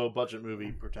So- a low budget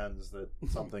movie pretends that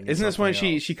something. Isn't this when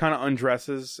something she kind of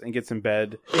undresses and gets in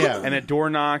bed, else. Yeah. and a door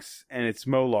knocks, and it's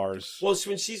Molar's? Well,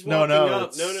 when she's no, walking no, up,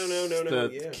 it's no. The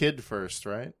Yeah. kid first,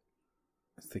 right?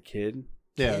 It's the kid.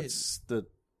 Yeah, Kid. it's the.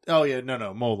 Oh yeah,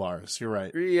 no, Molars. You're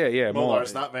right. Yeah, Molars,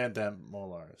 Molars. not Van Damme.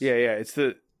 Molars. Yeah. It's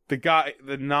the guy,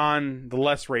 the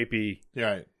less rapey You're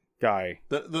right. guy,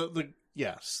 The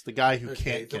yes, the guy who Okay,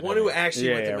 can't. the get one who in. actually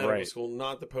went to Yeah, medical right. school,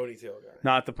 not the ponytail guy.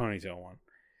 not the ponytail one.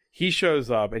 He shows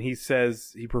up and he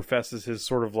says he professes his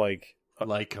sort of like,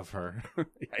 like of her.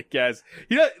 I guess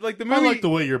like the movie. I like the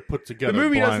way you're put together. the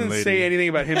movie blind doesn't lady. say anything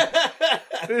about him.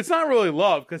 It's not really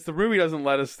love because the movie doesn't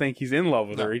let us think he's in love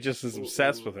with No. her. He just is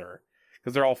obsessed with her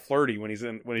because they're all flirty when she's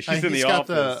in He's the got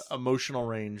office the emotional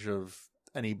range of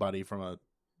anybody from a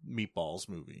Meatballs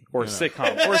movie or a you know?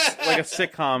 sitcom or like a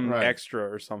sitcom Right.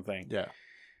 extra or something. Yeah.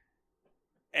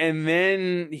 And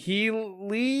then he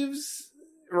leaves.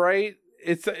 Right?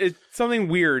 It's something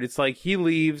weird. It's like he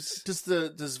leaves. Does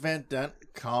Van Dent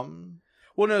come?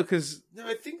 Well, no, because No,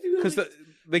 I think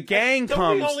the gang don't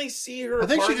comes. we only see her? I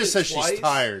think she apartment just says twice? she's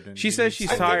tired. And She says she's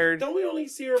I think- tired. Don't we only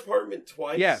see her apartment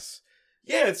twice? Yes.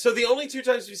 Yeah, so the only 2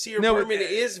 times we see her No, apartment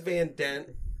is Van Dent.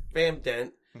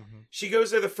 Mhm. She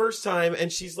goes there the first time,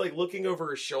 and she's like looking over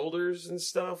her shoulders and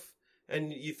stuff,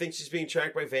 and you think she's being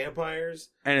tracked by vampires.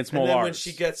 And it's And then when Molar's.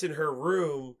 she gets in her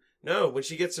room,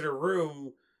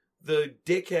 the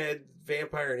dickhead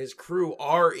vampire and his crew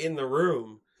are in the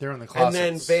room, They're in the and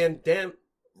then closets. Van Dent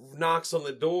knocks on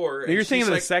the door. And You're she's thinking of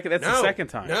the like, second. That's the second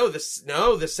time. No,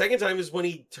 the second time is when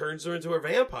he turns her into a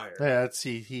vampire. Yeah, that's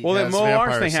he. Well, that has Molar's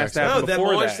vampire thing has sex to with happen No, her. that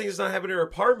before Molar's that. thing does not happen in her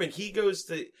apartment. He tries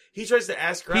to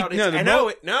ask her out. No, It's,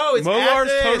 the it's Molar's at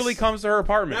this. totally comes to her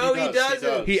apartment. No, he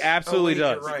doesn't. He absolutely Oh,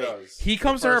 wait, does. you're right. He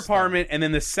comes to her First time. apartment, and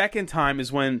then the second time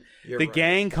is when You're the right.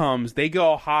 gang comes. They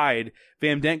go hide.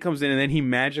 Van Dent comes in, and then he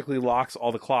magically locks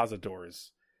all the closet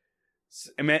doors.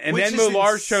 And then Which is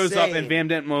Molar shows up, insane. and Van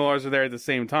Dent and Molars are there at the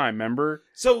same time. Remember?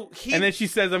 So And then she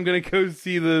says, "I'm going to go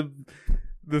see the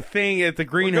thing at the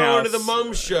greenhouse." We're going to the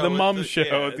mum show. The mum at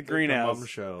show at the The greenhouse mum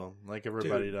show, like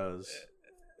everybody does.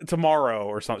 tomorrow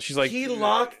or something. She's like, he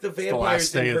locked the vampires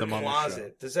last day in of her the mum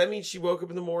closet. show. Does that mean she woke up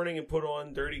in the morning and put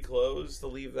on dirty clothes to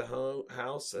leave the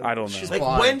house? And I don't know. She's Like,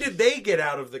 blind. when did they get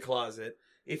out of the closet?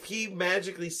 If he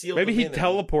magically sealed maybe them he in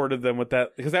teleported them with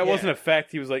that because that Yeah. wasn't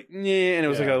effect. He was like, "Nah," and it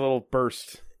was like a little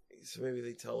burst. So maybe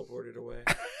they teleported away.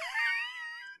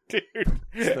 Dude,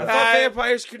 I thought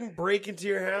vampires couldn't break into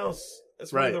your house.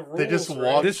 That's one of Right. the rules. They just right?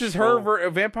 walk- this is her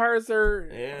vampires are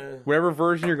Yeah. whatever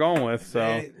version you're going with.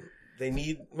 So, They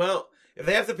need. Well, if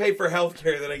they have to pay for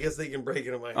healthcare, then I guess they can break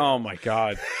into my house. oh my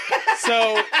god.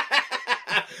 So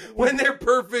When they're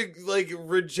perfect, like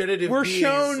regenerative We're beings,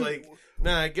 shown- like,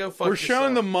 nah, go fuck we're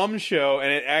showing the yourself. mum show,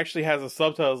 and it actually has a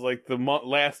subtitles like the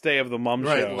last day of the mum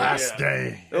Right, show. last Yeah.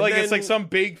 day. And Like it's then- like some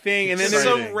big thing, and then Just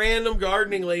there's some random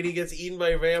gardening lady gets eaten by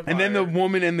a vampire. and then the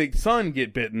woman and the son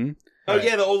get bitten. oh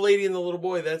yeah, the old lady and the little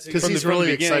boy. That's Because From he's the- from the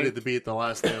really beginning. excited to be at the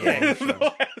last day of the mum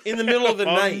show. in the middle of the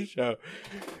Mum night. show.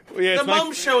 Yeah, The it's my-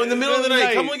 mum show in the middle of the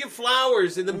night. Come look at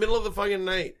flowers in the middle of the fucking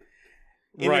night.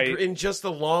 Right. In just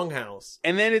the longhouse.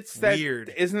 And then it's that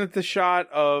Weird. Isn't it the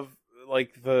shot of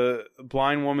like the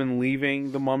blind woman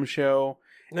leaving the mum show?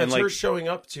 No, And, it's like- her showing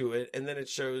up to it, and then it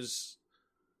shows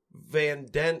Van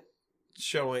Dent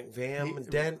showing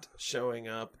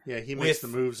up. Yeah, he makes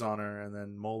With- the moves on her, and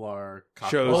then Molar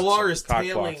Shows- Molar is cock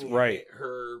tailing blocks, right.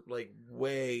 her like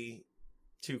way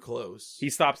too close. He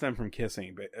stops them from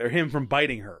kissing, or him from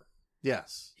biting her.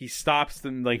 Yes. He stops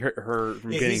them like her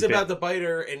from Yeah, getting he's about bit. to bite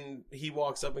her, and he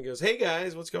walks up and goes, "Hey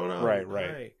guys, what's going on?" Right.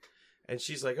 Hi. And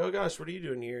she's like, "Oh gosh, what are you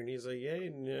doing here?" And he's like, "Yeah,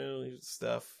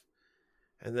 stuff."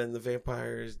 And then the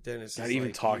vampires, Dennis. Not is even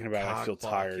like, talking "You about it, I feel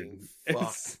tired." cock-blocking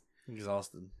Fuck.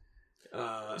 Exhausted.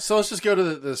 Uh, So let's just go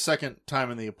to the second time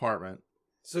in the apartment.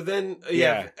 so then,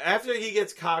 Yeah. after he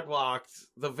gets cock blocked,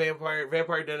 the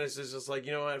vampire Dennis is just like,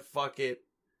 you know what, fuck it,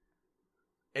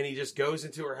 and he just goes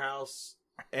into her house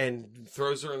and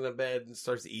throws her in the bed and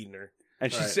starts eating her.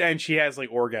 And Right. she has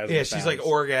like orgasm. Yeah, she's like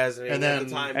orgasming And at then-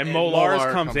 the time, And Molar Molars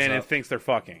comes comes in and up. thinks they're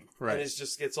fucking. Right. and it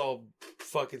just gets all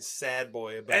fucking sad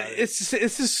boy about And it. it's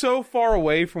just so far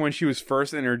away from when she was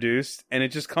first introduced, and it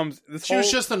just comes. She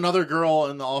was just another girl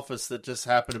in the office that just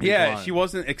happened to be blind. She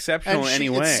wasn't exceptional and in any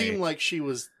way. It seemed like she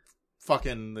was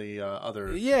fucking the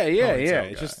other. Yeah. ponytail It's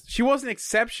guy. just she wasn't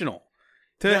exceptional.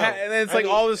 No, And then it's I like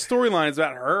mean- all the storylines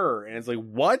about her, and it's like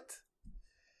what?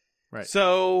 Right.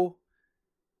 So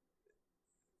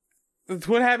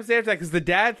what happens after that? Because the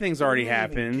dad thing's already Who even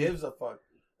happened. Gives a fuck.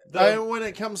 And when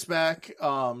it comes back,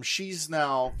 she's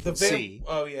now The see,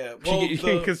 oh yeah, well,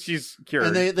 Because she's cured.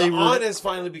 and they the were aunt has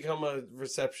finally become a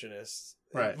receptionist,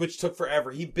 Right. Which took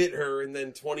forever. He bit her, and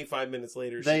then 25 minutes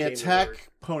later, she they came to attack work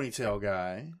ponytail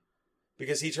guy.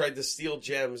 because he tried to steal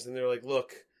gems, and they're like,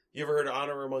 "Look, you ever heard of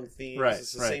honor among thieves? Right,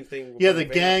 It's the right. same thing." Yeah, among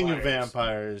the gang of vampires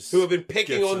vampires who have been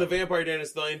picking gets on the him. vampire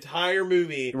dentist the entire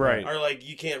movie, Right. Are like,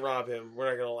 "You can't rob him. We're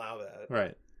not going to allow that."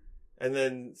 Right. And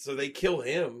then so they kill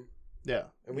him, Yeah.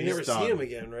 and we He's never done. see him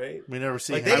again, right? We never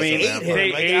see Like him. they as a mean, ate vampire. him.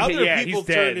 They Like ate- other yeah, people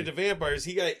he's turned dead. into vampires.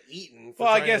 He got eaten. for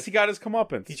Well, I trying guess to- he got his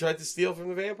comeuppance. he tried to steal from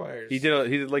the vampires. He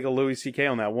did like a Louis C.K.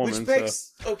 on that woman. Which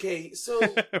begs, okay, so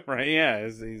Right? Yeah.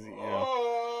 He's, you know.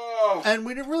 oh, And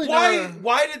we didn't really why? know.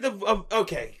 Why did the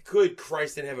okay? Good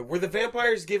Christ in heaven! Were the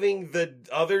vampires giving the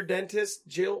other dentist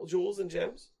jewels and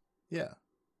gems? Yeah.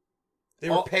 They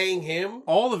were All- paying him.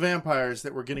 All the vampires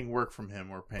that were getting work from him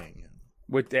were paying him.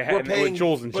 With Were paying with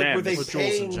jewels and but gems. Were they With jewels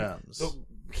and paying gems.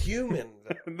 the human?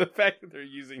 The fact that they're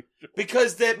using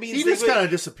Because that means He they just would, kind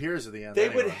of disappears at the end. they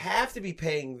anyway. would have to be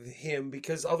paying him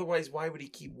because otherwise, why would he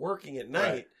keep working at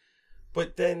night? Right.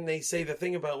 But then they say the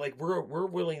thing about like we're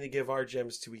willing to give our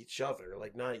gems to each other,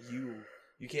 like not you.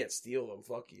 You can't steal them.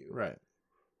 Fuck you. Right.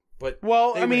 But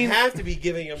Well, they I would mean, have to be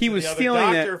giving them. he to was the other stealing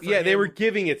doctor that. for Yeah, they him. were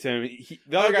giving it to him.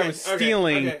 The other guy was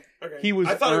stealing. Okay. He was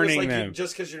I thought earning it was like them.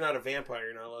 just because you're not a vampire,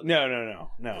 you're not allowed.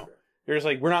 No. They're just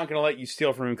like, we're not going to let you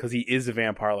steal from him because he is a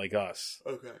vampire like us.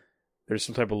 Okay. There's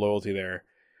some type of loyalty there.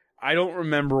 I don't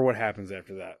remember what happens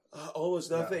after that. Almost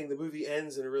nothing. The movie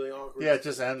ends in a really awkward. Yeah, it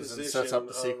just ends and position sets up the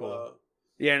of, sequel.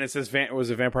 Yeah, and it says was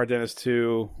it Vampire Dentist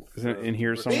 2 in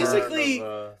here somewhere? Basically,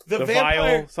 Of, the the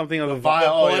vampire. vial, something of the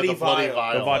vial, oh, yeah, bloody the bloody vial.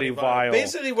 vial. The bloody vial.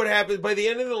 Basically, what happens by the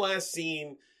end of the last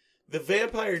scene, the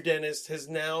vampire dentist has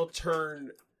now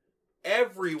turned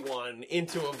everyone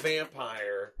into a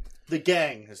vampire. the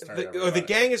gang has turned The everybody.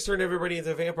 gang has turned everybody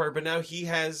into a vampire, but now he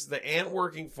has the aunt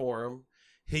working for him.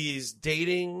 He's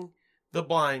dating the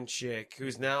blind chick,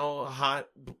 who's now a hot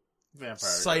vampire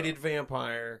sighted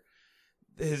vampire.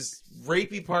 his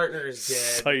rapey partner is dead,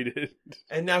 Excited.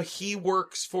 and now he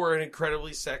works for an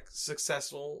incredibly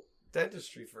successful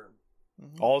dentistry firm.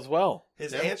 All's well.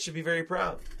 His Yeah. aunt should be very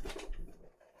proud.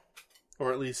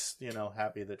 Or at least,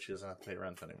 happy that she doesn't have to pay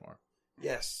rent anymore.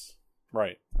 Yes.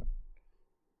 Right.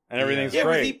 And everything's Yeah,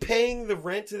 was great. he paying the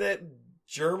rent to that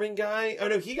German guy? Oh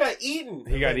no, he got eaten.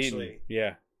 He got eventually. eaten.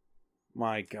 Yeah.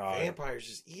 My God. Vampires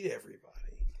just eat everybody.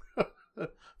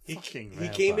 He Fucking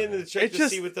came in to check It's to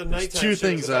just- see what the nighttime two show was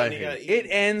things about, I and he got hate. eaten.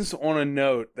 It ends on a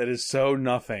note that is so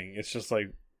nothing. It's just like,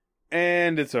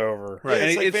 and it's over. Right. And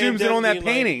It's like it Van zooms in Damme on that being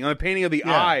like- painting, on the painting of the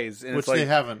Yeah, eyes, and which it's like, they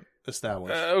haven't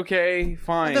established. Okay,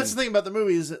 fine. And that's the thing about the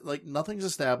movie is that nothing's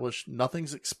established,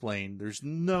 nothing's explained. There's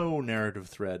no narrative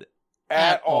thread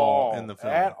at all in the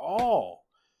film. At all.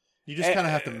 You just kind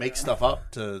of have to make stuff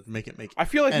up to make it make. I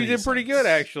feel like we any did pretty sense. good,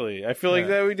 actually. I feel like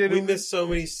Yeah. that we did. We missed so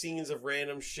many scenes of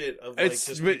random shit of like It's-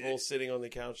 just but- people sitting on the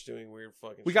couch doing weird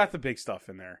fucking. We shit. got the big stuff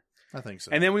in there, I think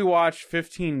so. and then we watched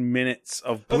 15 minutes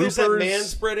of Oh, there's that bloopers. man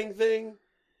spreading thing.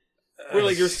 Where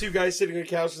like there's two guys sitting on the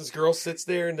couch and this girl sits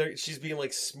there and she's being like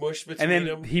smushed between and then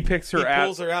them. he picks her He out,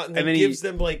 pulls her out and and then then gives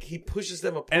them like he pushes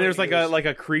them apart. and there's He like goes,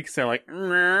 a creak sound, like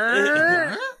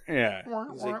yeah.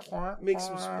 he's like, make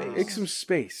some space. Make some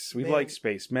space. We Man. like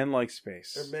space. Men like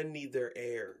space. Or men need their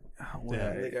air. Oh,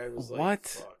 And the guy was like, What?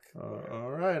 Fuck. all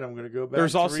right, I'm gonna go back.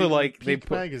 There's to also, reading like, they Peak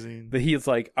put- magazine. He's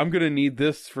like, I'm gonna need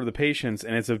this for the patients,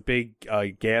 and it's a big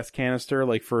gas canister,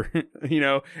 like for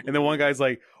And the one guy's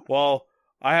like, well,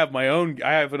 I have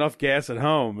enough gas at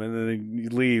home, and then he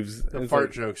leaves. The It's fart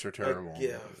like- jokes are terrible.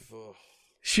 Yeah. Ugh.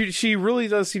 She really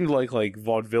does seem to like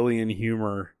vaudevillian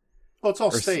humor, Well, it's all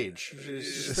Or stage.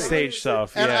 stage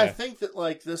stuff. And yeah, I think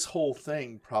that this whole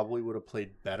thing probably would have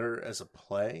played better as a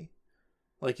play.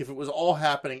 Like if it was all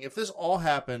happening, if this all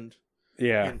happened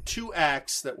yeah. in 2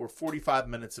 acts that were 45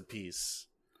 minutes apiece,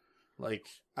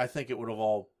 I think it would have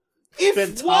all If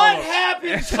been what tolerable.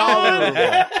 happened, Tolerable.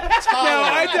 Sean? No,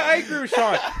 I agree with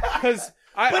Sean because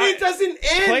But it doesn't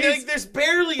end. Plays- Like, there's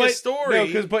barely a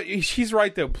story. No, but she's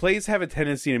right though. Plays have a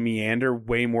tendency to meander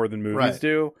way more than movies Right.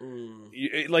 do.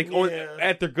 Yeah.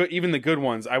 At the good, even the good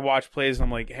ones, I watch plays and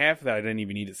I'm like, half of that I didn't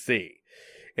even need to see.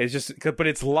 It's just, but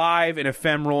it's live and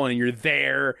ephemeral, and you're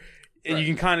there, and you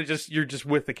can kind of you're just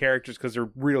with the characters because they're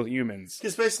real humans.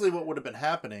 Because basically what would have been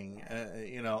happening,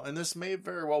 and this may have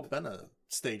very well been a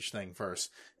stage thing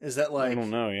first, is that I don't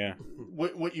know, yeah.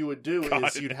 what you would do God,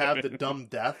 is you'd have the dumb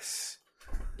deaths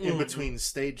in between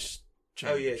stage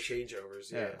change. Oh yeah,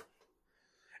 changeovers. Yeah.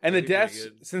 And the That'd be pretty deaths,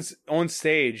 good. since on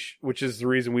stage, which is the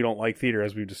reason we don't like theater,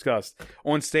 as we've discussed,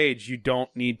 on stage you don't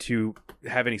need to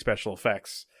have any special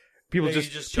effects. People Yeah, you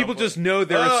just just people jump just on- know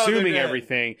they're Oh, they're assuming dead.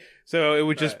 everything, so it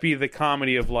would just Right. be the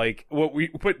comedy of like what we.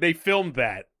 But they filmed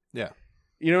that. Yeah.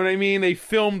 You know what I mean? They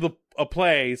filmed a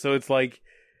play, so it's like,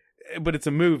 but it's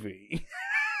a movie,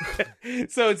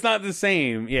 so it's not the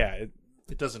same. Yeah, it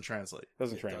It doesn't translate.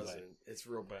 doesn't It translate. doesn't. It's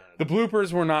real bad. The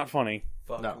bloopers were not funny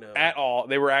Fuck No. no. at all.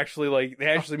 They were actually they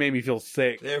actually made me feel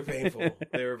sick. They were painful.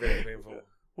 They were very painful.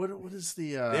 What is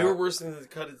the? They were worse than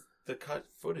the cut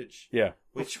footage, Yeah.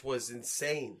 which was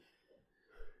insane.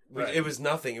 Right. It was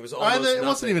nothing. It was it almost wasn't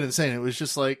nothing. even insane. It was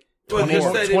just like Well, 20 just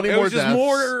more, that it- 20 It more was just deaths.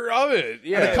 more of it.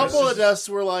 Yeah. And a it couple was of deaths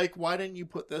were like, why didn't you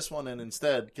put this one in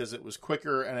instead? Because it was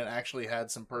quicker and it actually had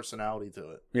some personality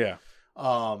to it. Yeah.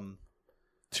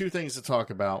 2 things to talk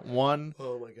about. One,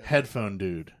 Oh my god. headphone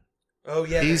dude. Oh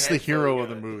yeah. He's the headphone hero of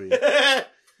guy. the movie.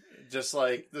 Just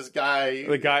like this guy.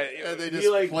 The guy- and they He, just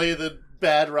like- play the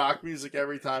bad rock music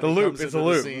every time. The he loop. comes It's into a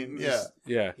the loop. scene. Yeah.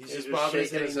 Yeah. He's He's just just bobbing his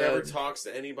shaking head. his He never head. talks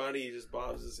to anybody. He just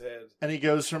bobs his head. And he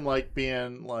goes from like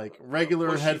being like regular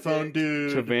Bushy headphone dick.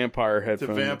 dude To vampire to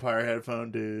headphone. vampire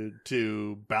headphone dude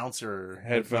to bouncer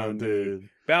Headphone dude.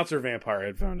 Bouncer vampire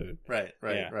headphone dude. Right,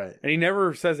 right, Yeah. right. And he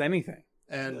never says anything.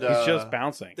 And He's just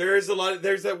bouncing. There's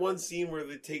that one scene where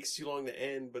it takes too long to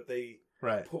end, but they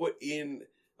right. put in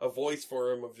a voice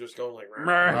for him of just going like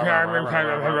Yeah,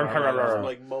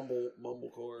 like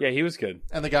mumblecore. he was good.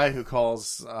 And the guy who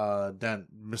calls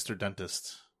Mr.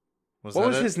 Dentist. What that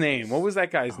was it? his name? What was that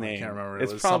guy's Oh, I name? can't remember. It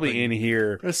It's was probably something- in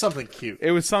here. It was something cute.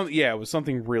 It was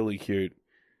something really cute.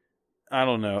 I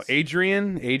don't know.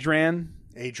 Adrian? Adrian.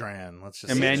 Let's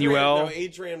just say Emmanuel.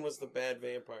 Adrian was the bad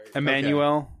vampire.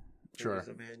 Emmanuel. Sure. It was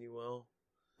Emmanuel.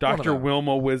 Dr. them.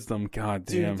 Wilma Wisdom. God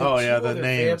damn. Dude, Oh, two yeah, the other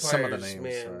names, some of the vampires,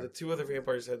 names man. are- The 2 other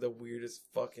vampires had the weirdest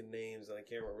fucking names, and I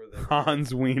can't remember them.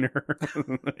 Hans Wiener.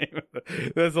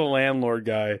 That's a landlord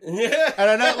guy. Yeah, And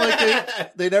I know,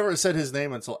 like, they never said his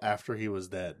name until after he was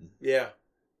dead. yeah.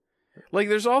 Like,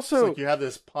 there's It's also. like you have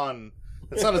this pun.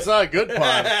 It's not a good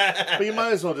pun, but you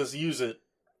might as well just use it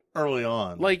early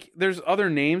on. Like, there's other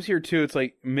names here, too. It's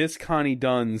like Miss Connie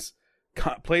Dunn's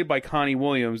played by Connie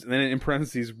Williams, and then in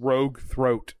parentheses, Rogue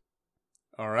Throat.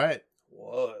 All right.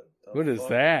 What is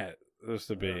that supposed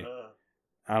to be?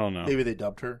 I don't know. Maybe they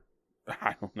dubbed her.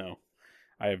 I don't know.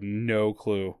 I have no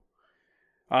clue.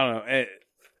 I don't know.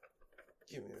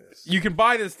 Give me this. You can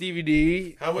buy this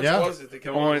DVD. How much Yeah. was it to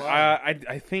come On, online?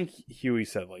 I think Huey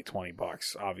said like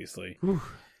 $20, obviously.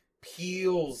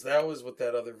 Peels. That was what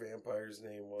that other vampire's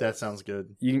name was. That sounds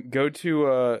good. You can go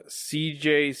to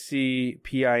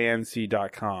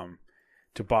cjcpinc.com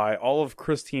to buy all of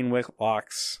Christine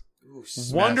Whitlock's Ooh,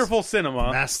 wonderful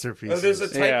cinema. Masterpiece. Oh, there's a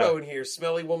typo Yeah. in here.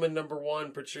 Smelly Woman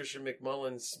 #1, Patricia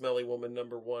McMullen. Smelly Woman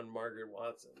 #1, Margaret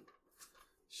Watson.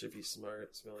 Should be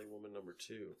smart. Smelly Woman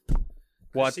 #2.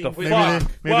 What the Christine fuck? Whitlock.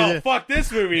 Maybe they- Fuck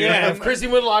this movie, Yeah, man. Chrissy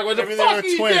Whitlock. What the Maybe they fuck were are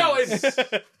you twins.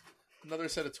 doing? Another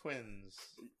set of twins.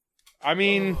 I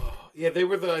mean, Yeah, they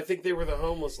were I think they were the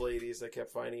homeless ladies that kept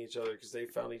finding each other because they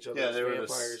found each other as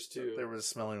vampires too. They were the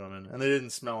smelly women, and they didn't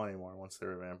smell anymore once they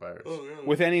were vampires. Oh, yeah.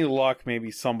 with any luck,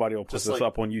 maybe somebody will put Just this like-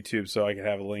 up on YouTube so I can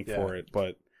have a link Yeah. for it.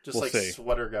 But Just we'll like see.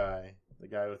 Sweater Guy, the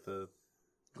guy with the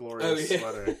Oh, glorious yeah.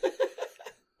 sweater.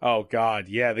 Oh God,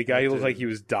 yeah, the guy who looked Dude. like he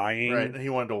was dying. Right, and he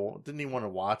didn't he want to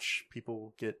watch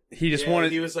people get? He just Yeah,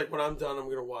 wanted. He was like, "When I'm done, I'm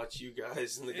gonna watch you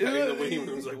guys." And the guy in the waiting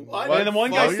room was like, "What?" And the one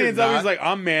No, guy you're stands up. not. He's like,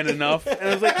 "I'm man enough," and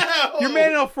I was like, "You're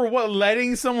man enough for what?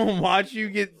 Letting someone watch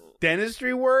you get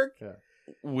dentistry work?" Yeah.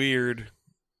 Weird.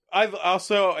 I've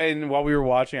also, and while we were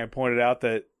watching, I pointed out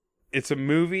that it's a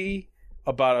movie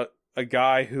about a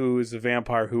guy who is a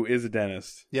vampire who is a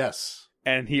dentist, Yes.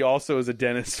 and he also is a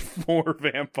dentist for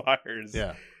vampires.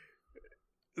 Yeah.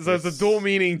 So it's a dual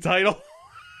meaning title.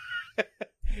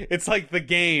 It's like the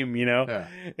game, you know? Yeah.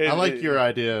 It- I like it- your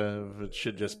idea of it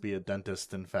should just be a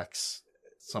dentist infects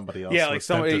somebody else. Yeah, like with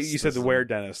somebody, dentist you said the system. were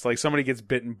dentist. Like somebody gets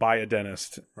bitten by a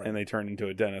dentist Right. and they turn into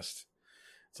a dentist.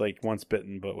 It's like once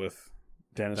bitten, but with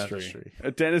dentistry. Dentistry.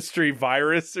 A dentistry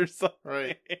virus or something.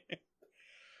 Right.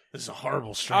 This is a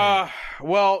horrible strain.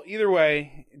 Well, either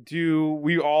way, do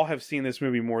we all have seen this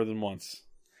movie more than once?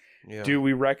 Yeah. Do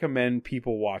we recommend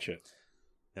people watch it?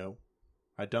 No,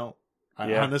 I don't. I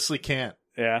Yeah. honestly can't.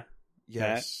 Yeah.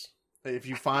 Yes. If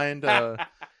you find,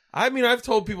 I mean, I've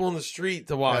told people on the street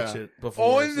to watch Yeah. it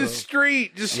before. Oh, in the so-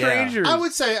 street, just Yeah. strangers. I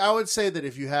would say that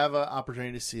if you have an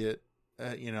opportunity to see it,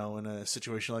 in a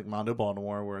situation like Mondo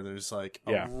Baltimore where there's like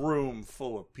a Yeah. room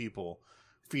full of people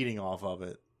feeding off of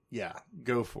it, yeah,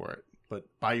 go for it. But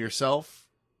by yourself,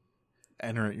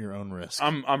 enter at your own risk.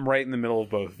 I'm right in the middle of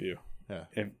both of you. Yeah.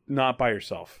 If not by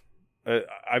yourself.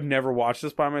 I've never watched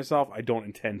this by myself. I don't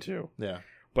intend to. Yeah,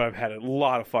 But I've had a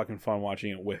lot of fucking fun watching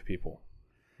it with people.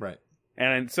 right.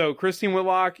 And so, Christine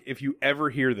Whitlock, if you ever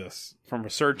hear this from a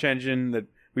search engine that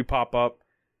we pop up,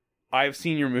 I've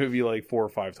seen your movie like 4 or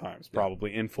 5 times,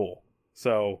 probably in full.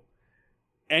 So,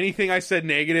 anything I said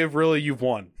negative, really, you've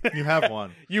won. You have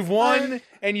one. You've won,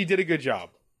 and you did a good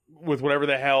job with whatever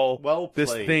the hell Well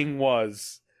this played. thing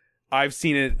was. I've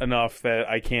seen it enough that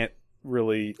I can't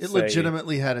really It say-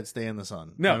 legitimately had its day in the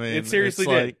sun. No, I mean, it seriously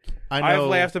it's did. like, I know. I've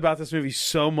laughed about this movie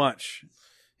so much.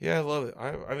 Yeah, I love it.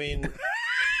 I mean,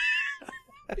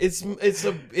 I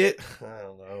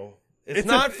don't know. It's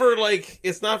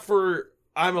not for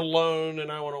I'm alone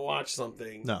and I want to watch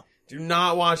something. No. Do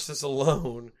not watch this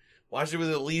alone. Watch it with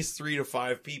at least 3 to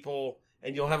 5 people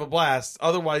and you'll have a blast.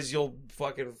 Otherwise, you'll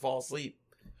fucking fall asleep.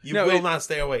 You No, will not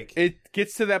stay awake. It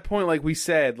gets to that point, like we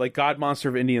said, like God Monster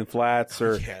of Indian Flats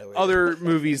or Yeah, wait. other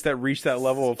movies that reach that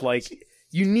level of like,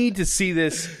 you need to see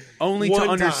this only One to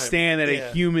time. understand that Yeah.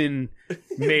 a human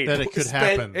made that it. it could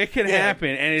Spent- happen. It can Yeah. happen,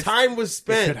 and it's Time was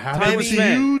spent. It could happen Time to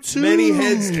spent. you too. Many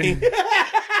heads came.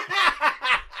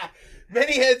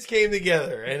 Many heads came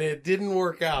together, and it didn't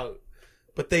work out.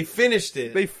 But they finished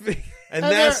it, and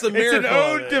that's the it's miracle. an of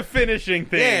ode it. to finishing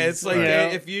things. Yeah, it's like you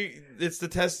know? it's the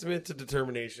testament to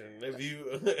determination.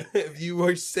 If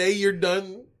you say you're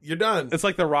done, you're done. It's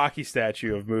like the Rocky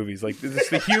statue of movies. Like this,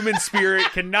 the human spirit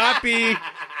cannot be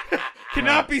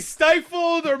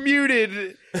stifled or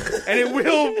muted, and it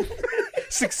will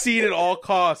succeed at all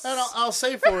costs. And I'll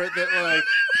say for it that like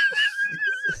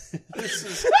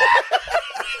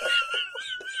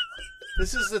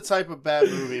this is the type of bad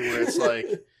movie where it's like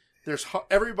there's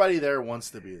everybody there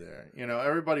wants to be there. You know,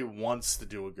 everybody wants to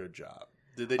do a good job.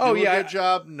 Did they do Oh, a yeah. good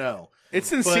job? No. It's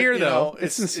sincere, But, you though. know,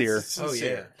 It's sincere. It's Oh,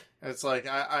 sincere. It's like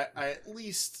I at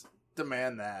least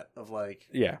demand that of like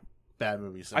Yeah, bad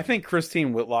movies. I think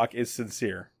Christine Whitlock is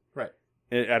sincere right.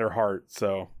 at her heart.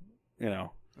 So, you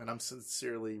know, And I'm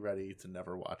sincerely ready to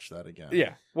never watch that again.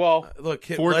 yeah. Well, Look,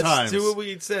 Kip, 4 let's times. do what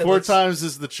we said. 4 Let's- times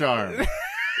is the charm.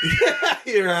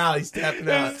 You're out. He's tapping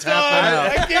out. it's fine.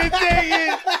 I can't take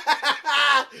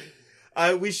it.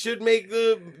 We should make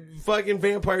the fucking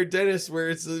vampire dentist where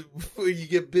it's where you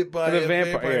get bit by The a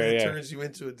vampire that yeah. turns you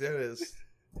into a dentist.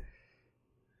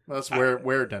 That's where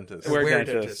dentist. Where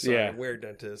dentist, sorry, yeah. Where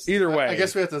dentist. Either way. I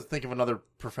guess we have to think of another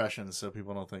profession so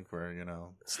people don't think we're,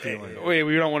 stealing. Wait,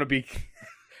 we don't want to be...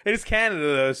 It is Canada,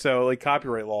 though, so like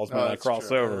copyright laws might not that's cross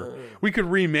true. over. We could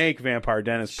remake Vampire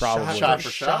Dentist, probably. Shot for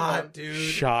shot, dude.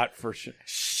 Shot for shot.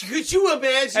 Could you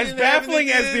imagine? As baffling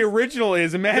as the original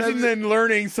is, imagine then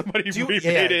learning somebody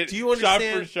remade it. Do you understand?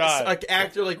 Shot for shot. Like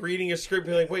actor, like reading a script,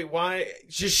 being like, "Wait, why?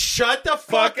 Just shut the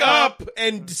fuck up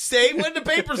and say what the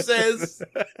paper says.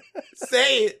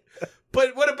 Say it."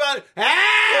 But what about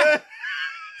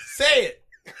say it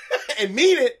and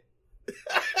mean it?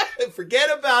 Forget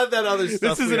about that other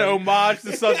stuff. This is an homage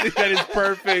to something that is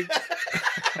perfect.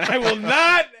 And I will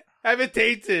not have it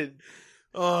tainted.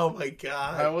 Oh my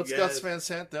god! What's Gus Van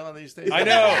Sant doing these days? I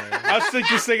know. I was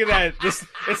just thinking that.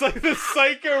 It's like the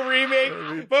Psycho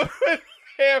remake, but with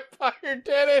Vampire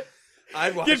Dentist.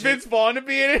 I'd watch Get Vince Vaughn to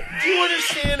be in it. Do you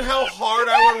understand how hard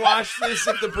I would watch this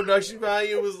if the production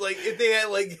value was like, if they had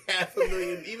like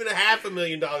 $500,000, even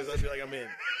 $500,000, I'd be like, I'm in.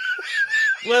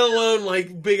 Let alone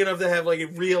like big enough to have like a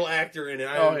real actor in it.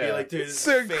 I would be like, dude, this It's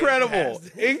is incredible.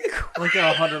 fantastic. Like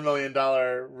a $100 million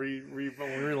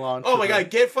relaunch. Oh my god,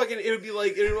 get fucking, it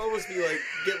would almost be like,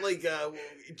 get like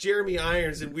Jeremy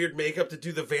Irons in weird makeup to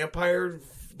do the vampire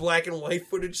black and white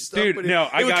footage stuff. Dude, but no,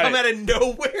 it would come out of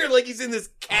nowhere like he's in this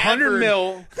cavern. 100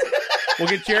 mil. We'll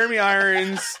get Jeremy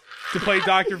Irons to play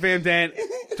Dr. Van Dant.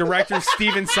 Director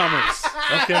Steven Summers.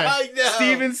 Okay.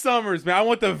 Steven Summers, man. I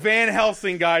want the Van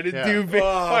Helsing guy to do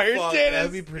Vampire fuck, Dentist.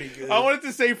 that'd be pretty good. I want it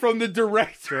to say from the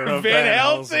director of Van Van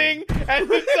Helsing at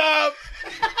the top.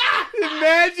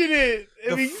 Imagine it.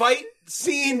 The fight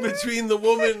scene between the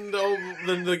woman,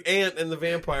 the ant, and the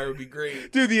vampire would be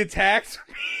great. Dude, the attacks.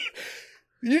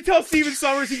 You tell Steven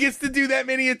Summers he gets to do that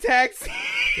many attacks.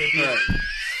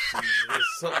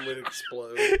 Something would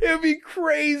explode. It would be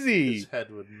crazy. His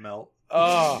head would melt.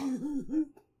 Oh.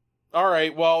 All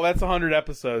right. Well, that's 100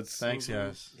 episodes. Thanks,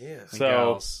 guys. Yeah. And So-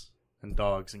 gals. And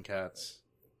dogs and cats.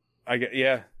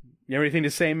 Yeah. You have anything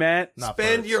to say, Matt? Not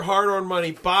Spend birds. your hard-earned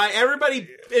money. Buy everybody.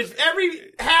 If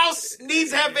every house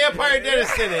needs to have vampire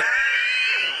dentist in it.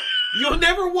 You'll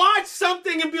never watch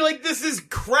something and be like, "This is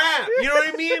crap." You know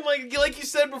what I mean? Like you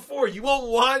said before, you won't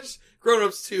watch Grown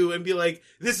Ups 2 and be like,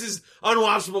 "This is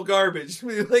unwatchable garbage."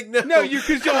 Like, no,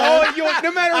 Because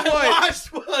no matter I what.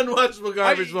 watched unwatchable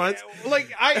garbage once.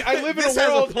 Like, I live in This a has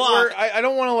a world plot. where I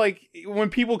don't want to, like, when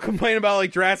people complain about,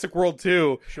 like, Jurassic World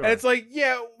 2, Sure. and it's like,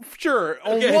 yeah, sure,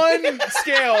 on Okay. one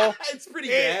scale, It's pretty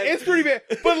bad. it's pretty bad.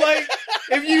 But, like,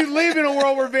 if you live in a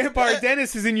world where Vampire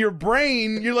Dentist is in your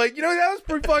brain, you're like, that was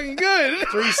pretty fucking good.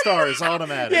 3 stars,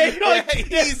 automatic. Yeah, you're like,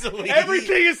 Yeah, easily.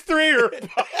 everything is 3 or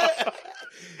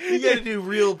You got to do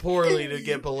real poorly to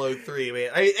get below 3,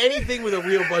 man. Anything with a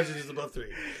real budget is above 3. You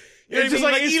know what I It's mean? just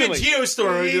like Like even instantly.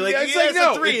 Geostorm would be like, It's yeah, like, it's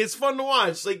no, a 3. It's fun to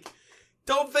watch. Like,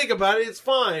 don't think about it. It's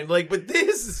fine. Like, but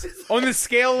this is on the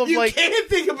scale of, you like, can't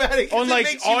think about it. 'Cause on, it like,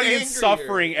 makes you audience angrier.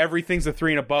 suffering, everything's a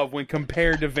 3 and above when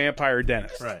compared to Vampire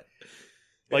Dentist. Right.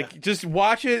 Like, just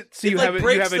watch it so It you like have you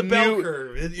breaks have a the bell new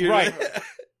curve. right.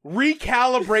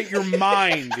 Recalibrate your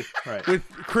mind Right. with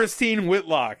Christine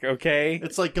Whitlock, okay?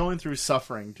 It's like going through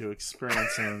suffering to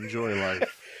experience and enjoy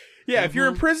life. Yeah, if you're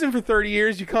in prison for 30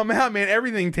 years, you come out, man,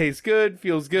 everything tastes good,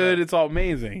 feels good, it's all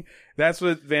amazing. That's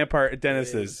what Vampire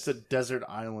Dentist It's is. a desert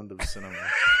island of cinema.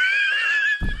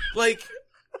 Like,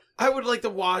 I would like to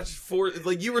watch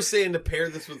like you were saying to pair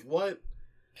this with what?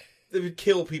 That would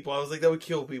kill people. I was like, that would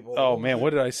kill people. Oh, man, what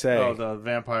did I say? Oh, the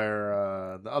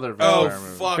vampire, the other Oh, vampire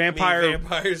movie. fuck Vampire- me.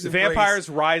 Vampires. Vampires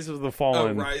Rise of the Oh,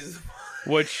 Fallen, Rise.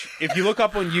 which, if you look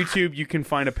up on YouTube, you can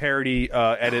find a parody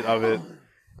edit of it,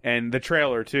 and the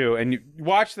trailer, too. And you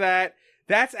watch that.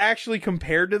 That's actually,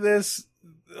 compared to this,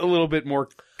 a little bit more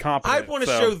competent. I want to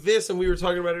so. show this, and we were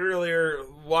talking about it earlier.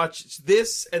 Watch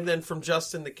this, and then From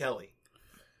Justin to Kelly.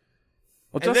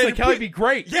 Well, and Justin then Kelly pe- be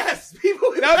great. Yes,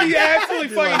 people. That would be absolutely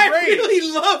fucking I great.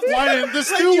 really loved it. Why didn't this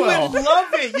Like, do you well? would love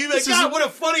it. You'd be like, This is God, what a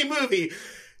funny movie.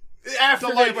 After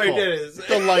Delightful. Vampire Dentist.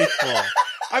 Delightful.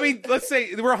 I mean, let's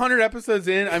say we're 100 episodes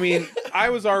in. I mean, I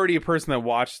was already a person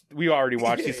that we already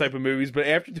watched these type of movies, but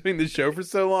after doing this show for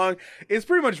so long, it's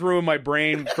pretty much ruined my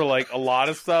brain for like a lot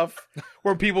of stuff.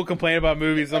 Where people complain about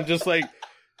movies, I'm just like,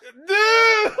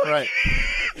 dude! Right.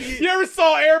 You ever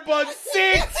saw Air Bud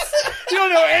 6? You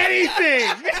don't know anything.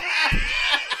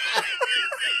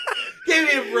 Give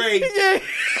me a break.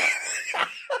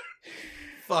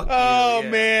 Fuck you. Oh yeah.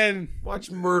 man.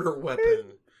 Watch Murder Weapon.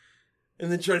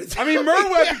 and then try to. I mean,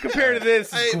 Merweapon compared to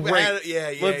this is great.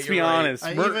 Yeah. Let's be you're honest.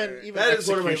 Even that is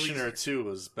one of my Executioner 2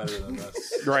 was better than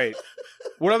this. Right.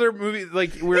 What other movie?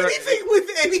 Like anything with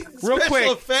any real special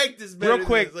quick, effect is better. Real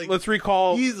quick, than this. Like, let's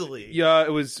recall. easily. Yeah,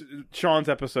 it was Sean's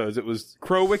episodes. It was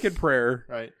Crow, Wicked Prayer,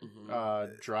 Right.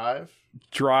 Drive.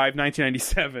 Drive,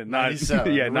 1997.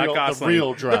 97. Yeah, not Gosling. The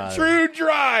real Drive. The true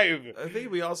Drive. I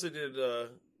think we also did.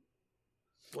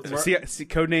 What's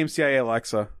Codename CIA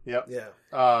Alexa. Yep.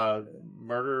 Yeah.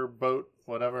 Murder Boat,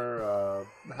 whatever.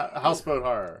 Houseboat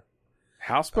Horror.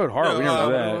 Houseboat Horror. No, we never What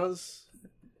know it that. was?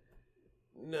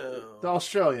 No. The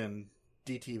Australian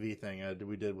DTV thing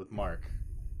we did with Mark.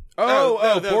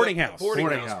 Boarding House. Boarding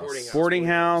Boarding House. House. Boarding House. Boarding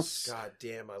House. God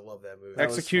damn, I love that movie. That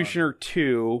was Executioner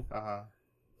 2.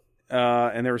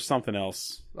 And there was something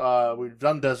else. We've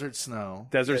done Desert Snow.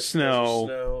 Desert Yes, Snow. Desert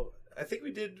Snow. I think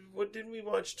we did. What didn't we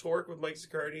watch? Torque with Mike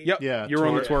Zaccardi. Yep. Yeah, you were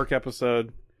on the Torque. Twerk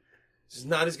episode. It's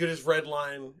not as good as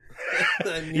Redline.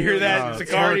 You hear that?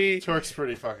 Zaccardi. Torque's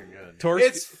pretty fucking good.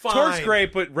 It's fine. Torque's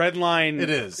great, but Redline. It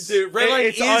is. Dude, Redline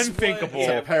It's is unthinkable. What,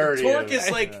 It's a parody Torque of- is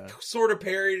like yeah. sort of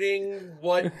parodying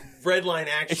what Redline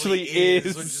actually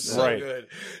is, which is so right. good.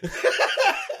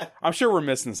 I'm sure we're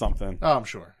missing something. Oh, I'm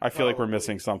sure. I feel like we're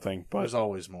missing something, but There's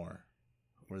always more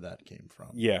where that came from.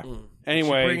 yeah. You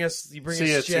Anyway, bring us See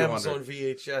you gems 200. on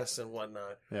VHS and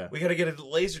whatnot. Yeah. We got to get a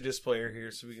Laserdisc player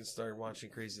here so we can start watching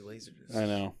crazy Laserdiscs. I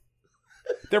know.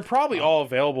 They're probably all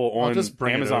available I'll on just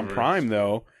bring it Amazon over. Prime,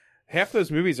 though. Half those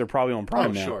movies are probably on Prime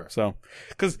Oh, now. sure. So,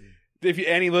 because if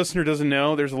any listener doesn't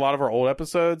know, there's a lot of our old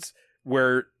episodes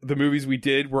where the movies we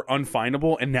did were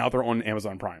unfindable, and now they're on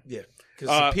Amazon Prime. Yeah, because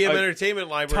the PM uh, Entertainment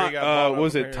Library got bought what up,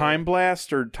 was it apparently. Time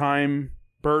Blast or Time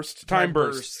Burst? Time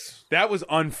Burst. That was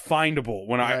unfindable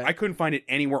when Right. I couldn't find it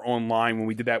anywhere online when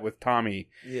we did that with Tommy.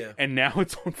 Yeah. And now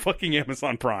it's on fucking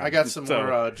Amazon Prime. I got some So-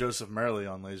 more Joseph Merrily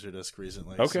on Laserdisc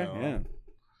recently. Okay, so yeah.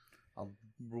 I'll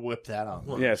whip that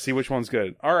on. Yeah, see which one's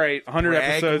good. All right, 100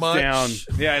 Brag episodes much? down.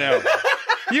 Yeah, I know.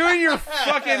 You and your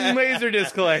fucking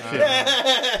Laserdisc collection.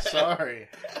 Sorry.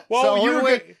 Well, It's the you only were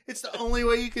way, it's the only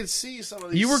way you can see some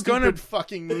of these You were stupid gonna-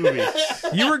 fucking movies.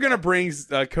 you were gonna bring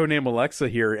Codename Alexa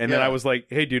here, and then Yeah. I was like,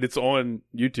 "Hey, dude, it's on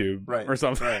YouTube, Right, or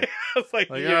something." right. I was like,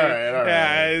 Like, yeah, all right.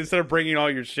 yeah. Instead of bringing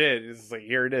all your shit, it's just like,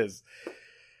 here it is.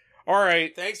 All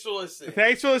right. Thanks for listening.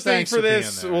 Thanks for listening Thanks for for being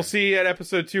this. there. We'll see you at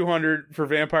episode 200 for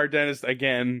Vampire Dentist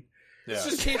again. Yeah. Let's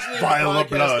just change the name Vial of of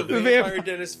the podcast blood. to Vampire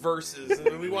Dentist Versus, and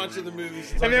then we watch the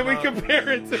movies, And then we talk about compare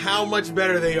it to. how much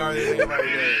better they are than Vampire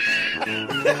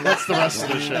Dentist. That's the rest of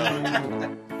the show.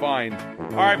 Fine.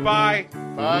 All right, bye.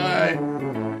 Bye.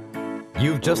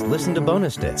 You've just listened to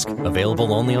Bonus Disc,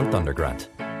 available only on Thundergrunt.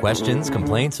 Questions,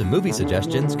 complaints, and movie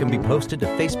suggestions can be posted to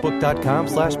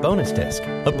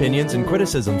facebook.com/bonusdisc. Opinions and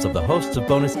criticisms of the hosts of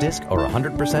Bonus Disc are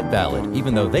 100% valid,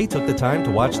 even though they took the time to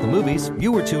watch the movies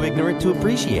you were too ignorant to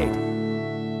appreciate.